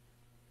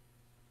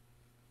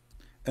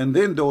 And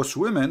then those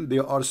women, they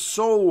are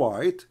so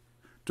white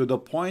to the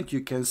point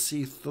you can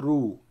see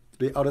through.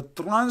 They are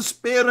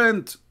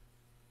transparent.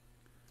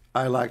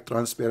 I like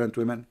transparent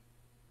women.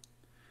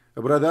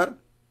 Brother,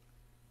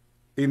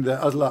 in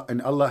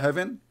Allah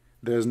heaven,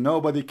 there's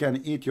nobody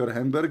can eat your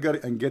hamburger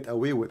and get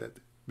away with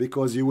it,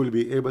 because you will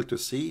be able to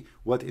see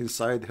what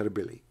inside her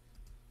belly.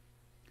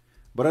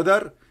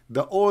 Brother,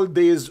 the old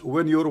days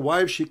when your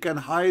wife, she can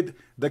hide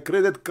the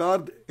credit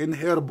card in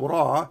her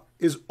bra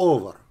is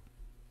over,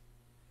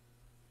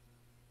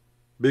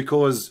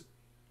 because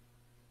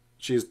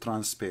she is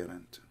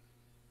transparent.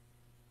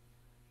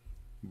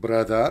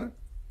 Brother,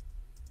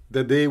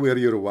 the day where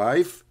your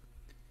wife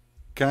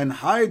can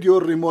hide your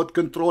remote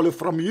control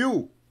from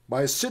you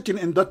by sitting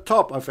in the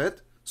top of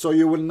it, so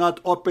you will not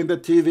open the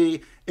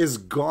TV, is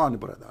gone,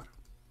 brother.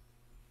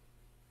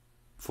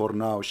 For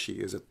now, she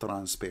is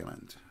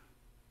transparent.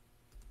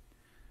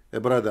 A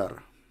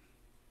brother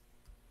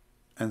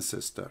and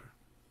sister,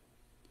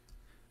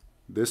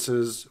 this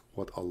is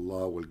what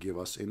Allah will give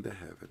us in the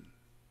heaven.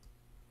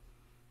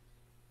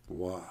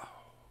 Wow.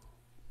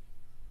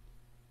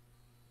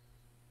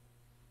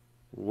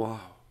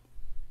 Wow.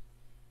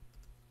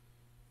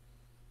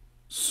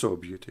 So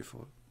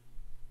beautiful.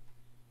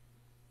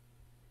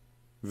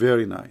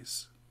 Very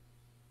nice.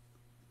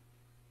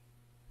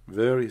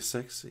 Very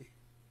sexy.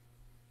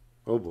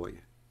 Oh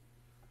boy.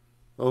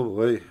 Oh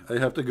boy, I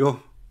have to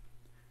go.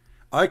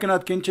 I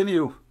cannot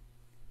continue.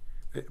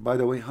 By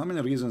the way, how many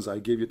reasons I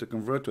gave you to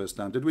convert to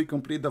Islam? Did we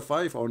complete the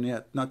 5 or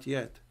yet? Not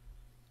yet.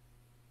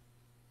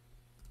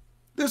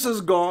 This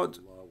is God,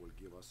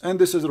 and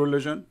this is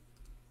religion.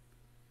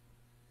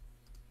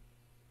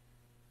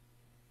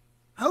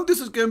 How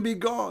this can be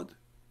God,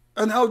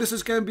 and how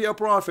this can be a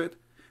prophet,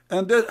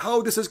 And that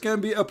how this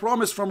can be a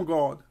promise from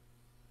God.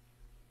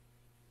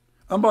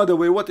 And by the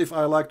way, what if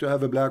I like to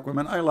have a black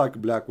woman? I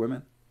like black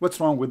women. What's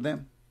wrong with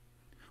them?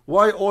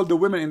 Why all the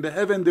women in the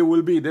heaven there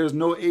will be? There's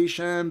no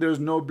Asian, there's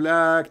no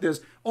black,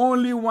 there's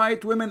only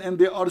white women, and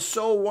they are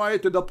so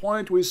white to the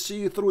point we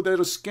see through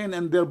their skin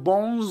and their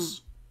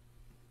bones.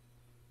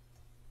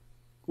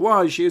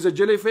 Why? She is a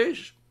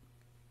jellyfish?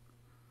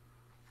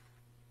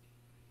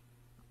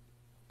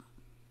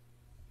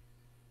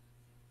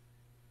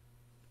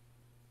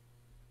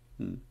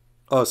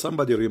 Oh,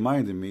 somebody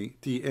reminded me,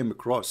 TM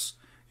Cross.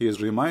 He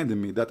is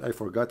reminding me that I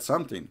forgot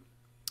something.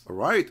 All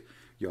right.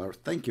 You are,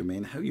 thank you,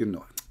 man. How you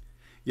know?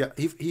 Yeah,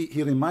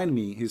 he reminded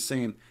me. He's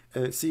saying,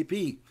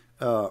 CP,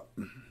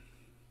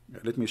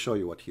 let me show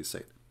you what he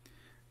said.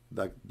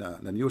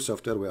 The new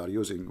software we are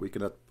using, we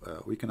cannot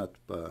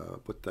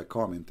put the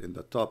comment in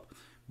the top,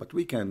 but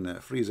we can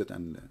freeze it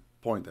and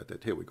point at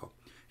it. Here we go.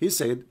 He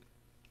said,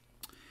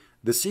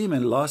 the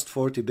semen last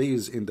 40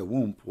 days in the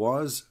womb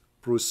was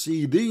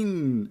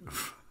proceeding.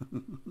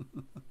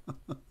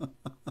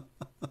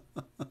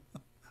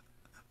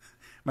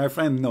 My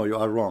friend, no, you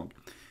are wrong.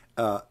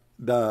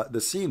 The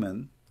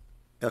semen,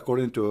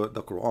 according to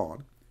the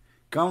Quran,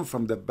 come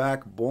from the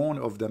backbone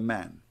of the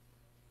man.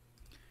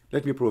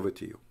 Let me prove it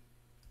to you.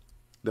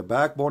 The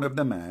backbone of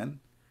the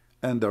man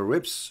and the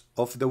ribs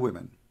of the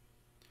women.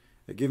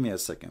 Give me a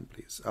second,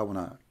 please. I want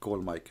to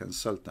call my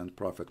consultant,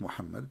 Prophet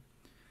Muhammad,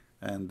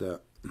 and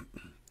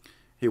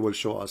he will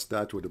show us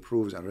that with the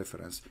proofs and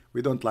reference.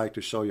 We don't like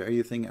to show you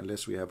anything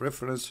unless we have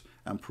reference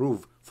and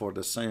proof for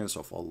the science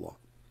of Allah.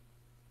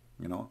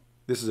 You know,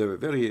 this is a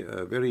very,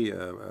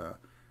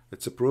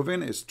 it's a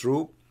proven, it's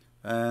true,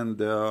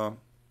 and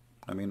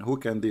I mean, who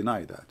can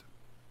deny that?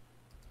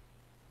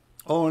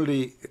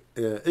 Only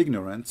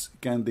ignorance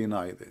can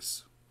deny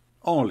this.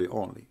 Only,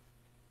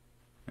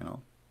 you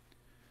know.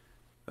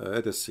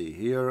 Let us see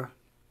here.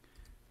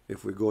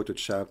 If we go to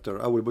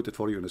chapter, I will put it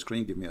for you on the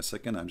screen. Give me a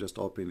second. I'm just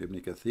opening Ibn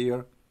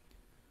Kathir.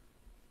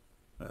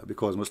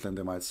 Because Muslim,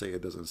 they might say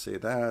it doesn't say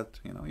that.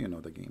 You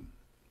know the game.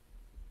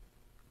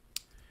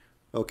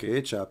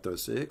 Okay, chapter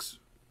 6.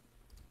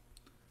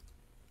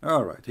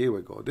 All right, here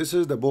we go. This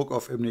is the book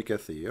of Ibn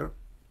Kathir.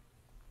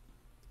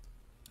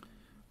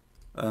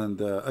 And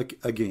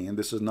again,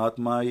 this is not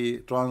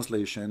my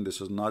translation.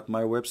 This is not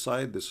my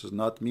website. This is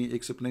not me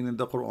explaining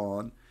the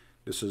Quran.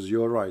 This is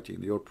your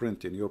writing, your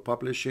printing, your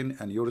publishing,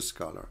 and your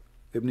scholar.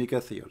 Ibn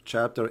Kathir,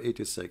 chapter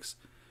 86,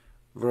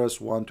 verse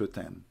 1 to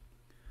 10.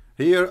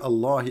 Here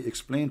Allah, He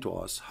explained to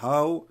us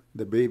how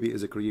the baby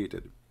is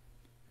created.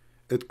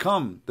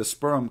 The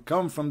sperm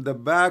come from the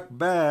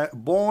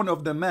backbone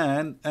of the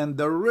man and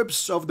the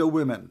ribs of the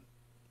women.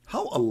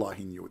 How Allah,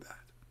 He knew that?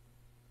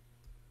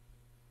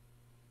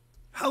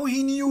 How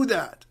He knew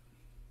that?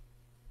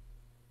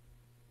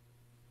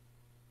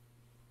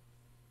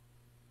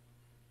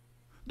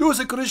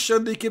 Those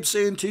Christians, they keep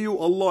saying to you,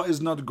 Allah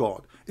is not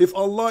God. If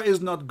Allah is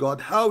not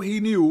God, how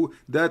He knew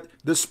that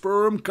the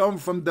sperm come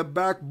from the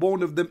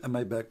backbone of them? And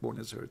my backbone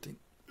is hurting.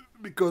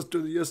 Because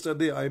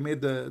yesterday I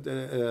made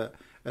a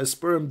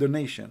sperm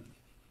donation.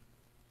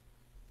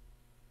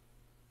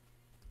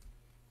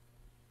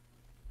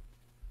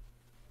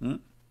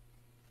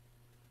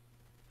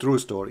 True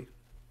story.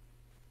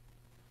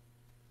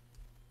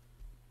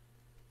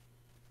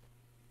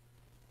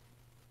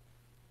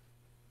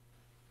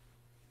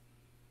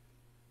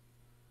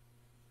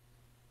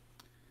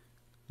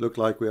 Look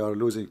like we are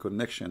losing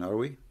connection, are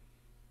we?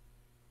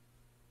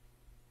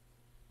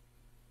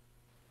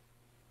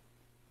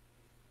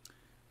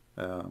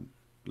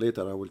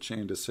 Later I will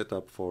change the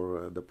setup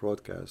for the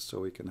broadcast so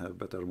we can have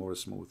better, more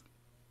smooth.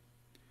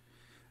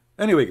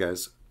 Anyway,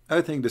 guys,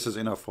 I think this is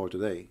enough for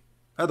today.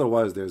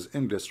 Otherwise, there's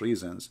endless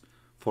reasons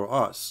for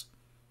us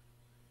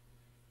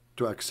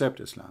to accept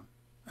Islam,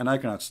 and I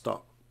cannot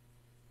stop.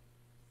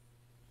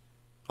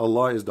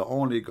 Allah is the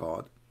only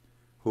God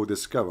who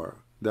discovered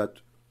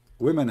that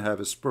women have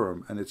a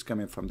sperm and it's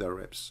coming from their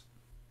ribs.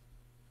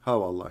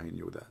 How Allah, He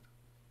knew that?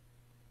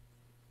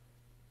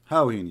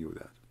 How He knew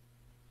that?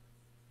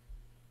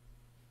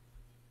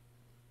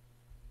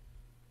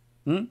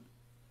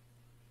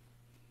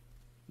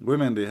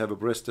 Women, they have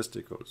breast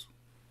testicles.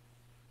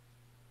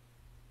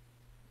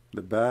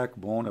 The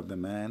backbone of the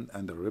man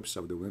and the ribs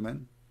of the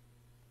women,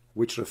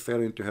 which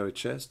referring to her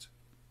chest.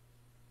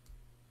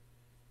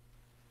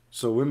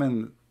 So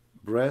women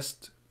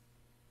breast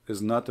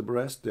is not a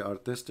breast, they are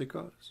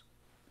testicles.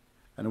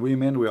 And we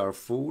men, we are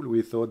fool,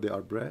 we thought they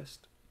are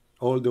breast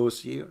all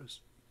those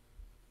years.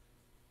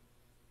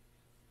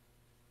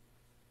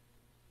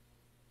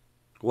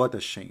 What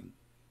a shame.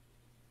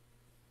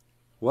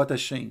 What a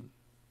shame.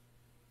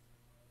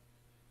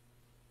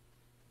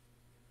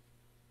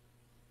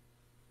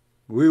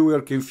 We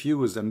were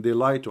confused and they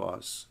lied to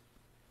us.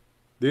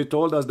 They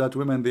told us that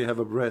women, they have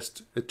a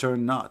breast. It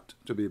turned not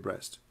to be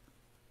breast.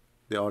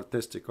 They are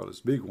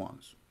testicles, big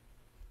ones.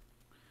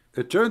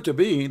 It turned to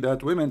be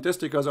that women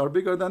testicles are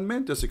bigger than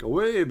men testicles.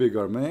 Way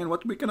bigger, man.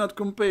 What we cannot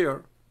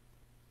compare.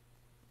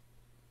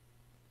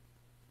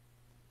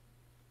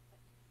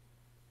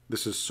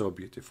 This is so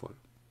beautiful.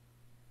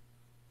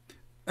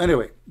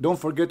 Anyway, don't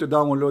forget to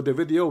download the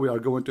video. We are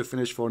going to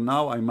finish for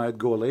now. I might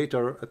go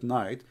later at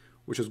night,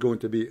 which is going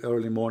to be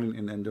early morning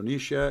in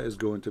Indonesia, is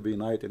going to be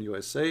night in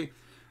USA.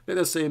 Let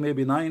us say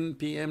maybe 9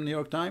 p.m. New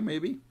York time,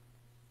 maybe.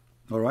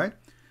 All right.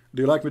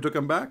 Do you like me to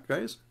come back,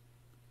 guys?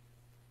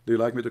 Do you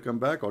like me to come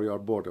back, or you are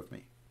bored of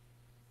me?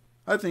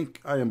 I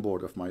think I am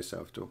bored of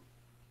myself too.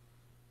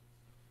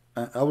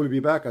 I will be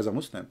back as a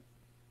Muslim.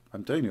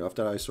 I'm telling you,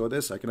 after I saw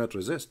this, I cannot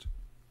resist.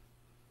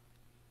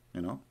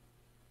 You know,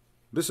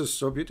 this is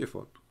so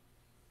beautiful.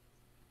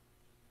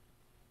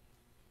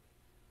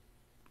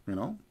 You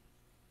know,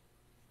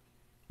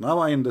 now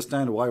I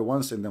understand why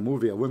once in the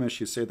movie a woman,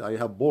 she said, I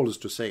have balls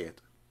to say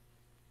it.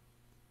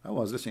 I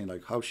was listening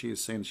like how she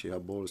is saying she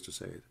have balls to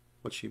say it.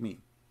 What she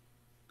mean?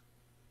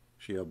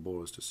 She have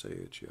balls to say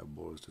it. She have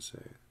balls to say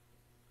it.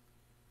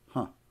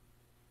 Huh.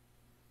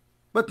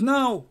 But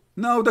now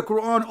the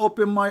Quran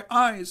opened my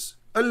eyes.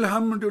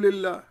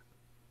 Alhamdulillah.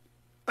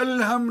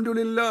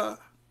 Alhamdulillah.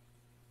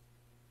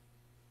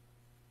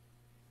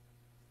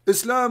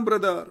 Islam,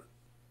 brother,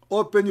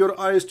 open your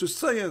eyes to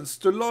science,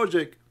 to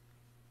logic.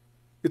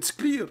 It's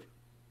clear.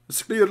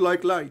 It's clear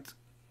like light.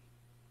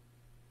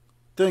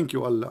 Thank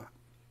you, Allah,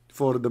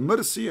 for the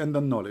mercy and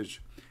the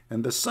knowledge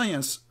and the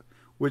science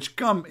which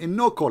come in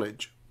no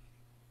college.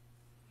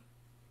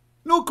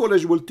 No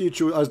college will teach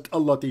you as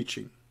Allah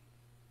teaching.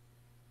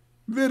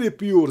 Very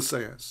pure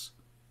science.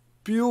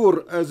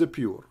 Pure as a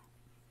pure.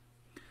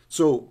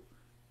 So,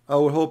 I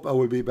will hope I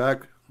will be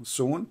back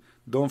soon.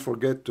 Don't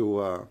forget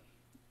to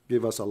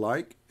give us a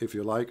like if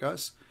you like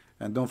us.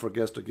 And don't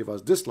forget to give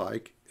us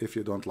dislike if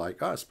you don't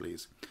like us,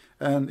 please.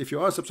 And if you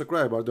are a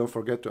subscriber, don't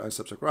forget to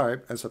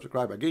unsubscribe and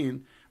subscribe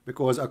again,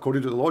 because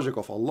according to the logic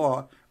of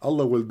Allah,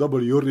 Allah will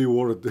double your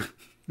reward.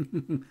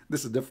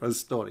 This is a different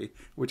story,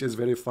 which is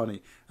very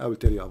funny. I will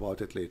tell you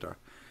about it later,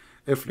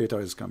 if later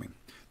is coming.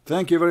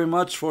 Thank you very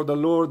much for the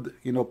Lord,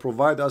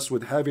 provide us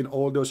with having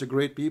all those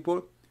great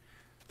people.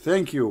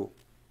 Thank you,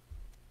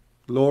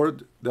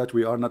 Lord, that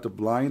we are not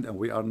blind and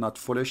we are not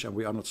foolish and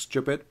we are not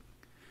stupid.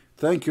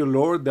 Thank you,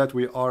 Lord, that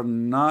we are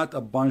not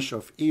a bunch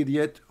of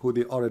idiots who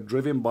they are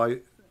driven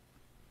by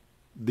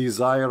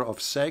desire of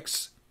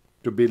sex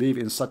to believe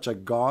in such a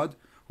God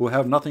who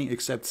have nothing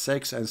except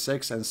sex and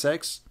sex and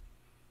sex.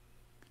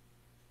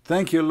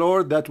 Thank you,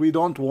 Lord, that we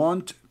don't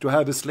want to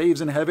have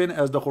slaves in heaven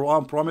as the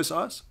Quran promised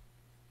us.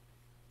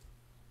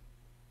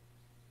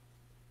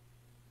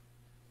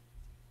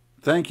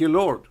 Thank you,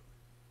 Lord,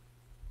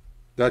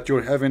 that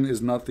your heaven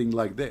is nothing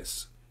like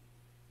this,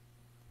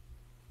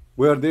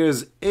 where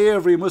there's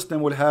every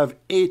Muslim will have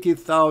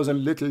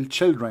 80,000 little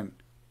children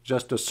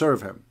just to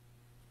serve him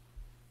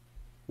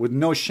with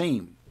no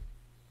shame.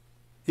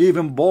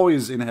 Even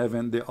boys in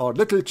heaven, they are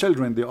little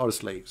children, they are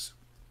slaves.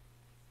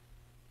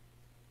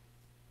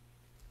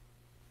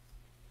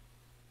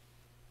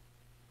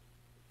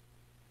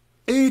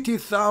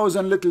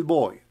 $80,000 little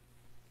boy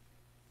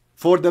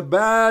for the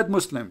bad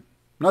Muslim,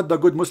 not the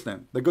good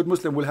Muslim. The good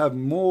Muslim will have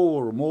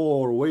more,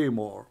 way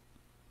more.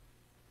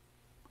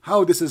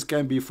 How this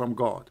can be from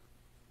God?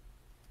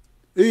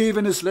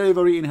 Even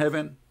slavery in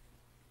heaven.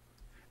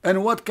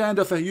 And what kind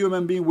of a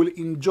human being will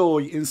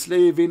enjoy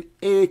enslaving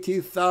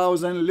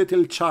 80,000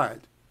 little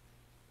child?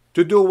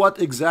 To do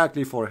what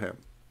exactly for him?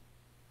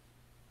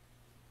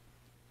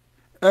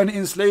 And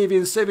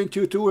enslaving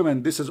 72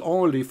 women, this is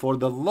only for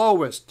the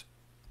lowest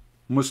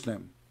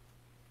Muslim.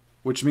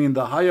 Which means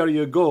the higher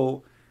you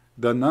go,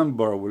 the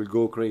number will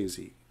go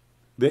crazy.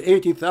 The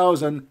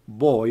 80,000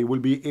 boy will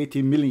be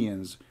 80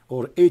 millions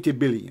or 80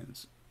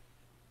 billions.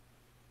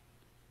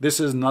 This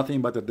is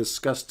nothing but a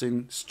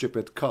disgusting,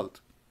 stupid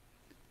cult.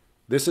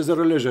 This is a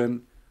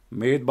religion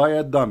made by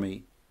a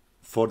dummy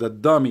for the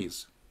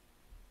dummies.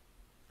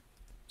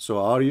 So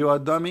are you a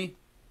dummy?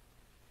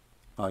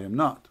 I am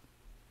not.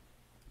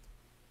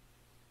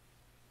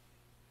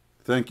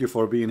 Thank you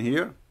for being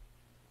here.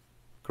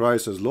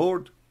 Christ is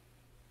Lord.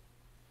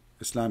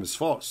 Islam is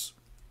false.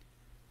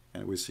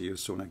 And we see you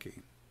soon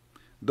again.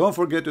 Don't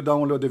forget to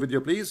download the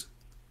video, please.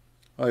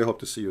 I hope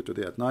to see you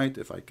today at night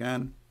if I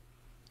can.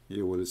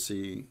 You will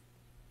see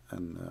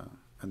an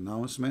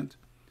announcement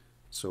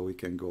so we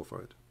can go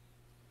for it.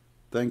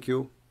 Thank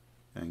you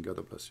and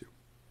God bless you.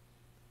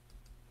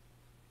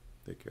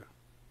 Take care.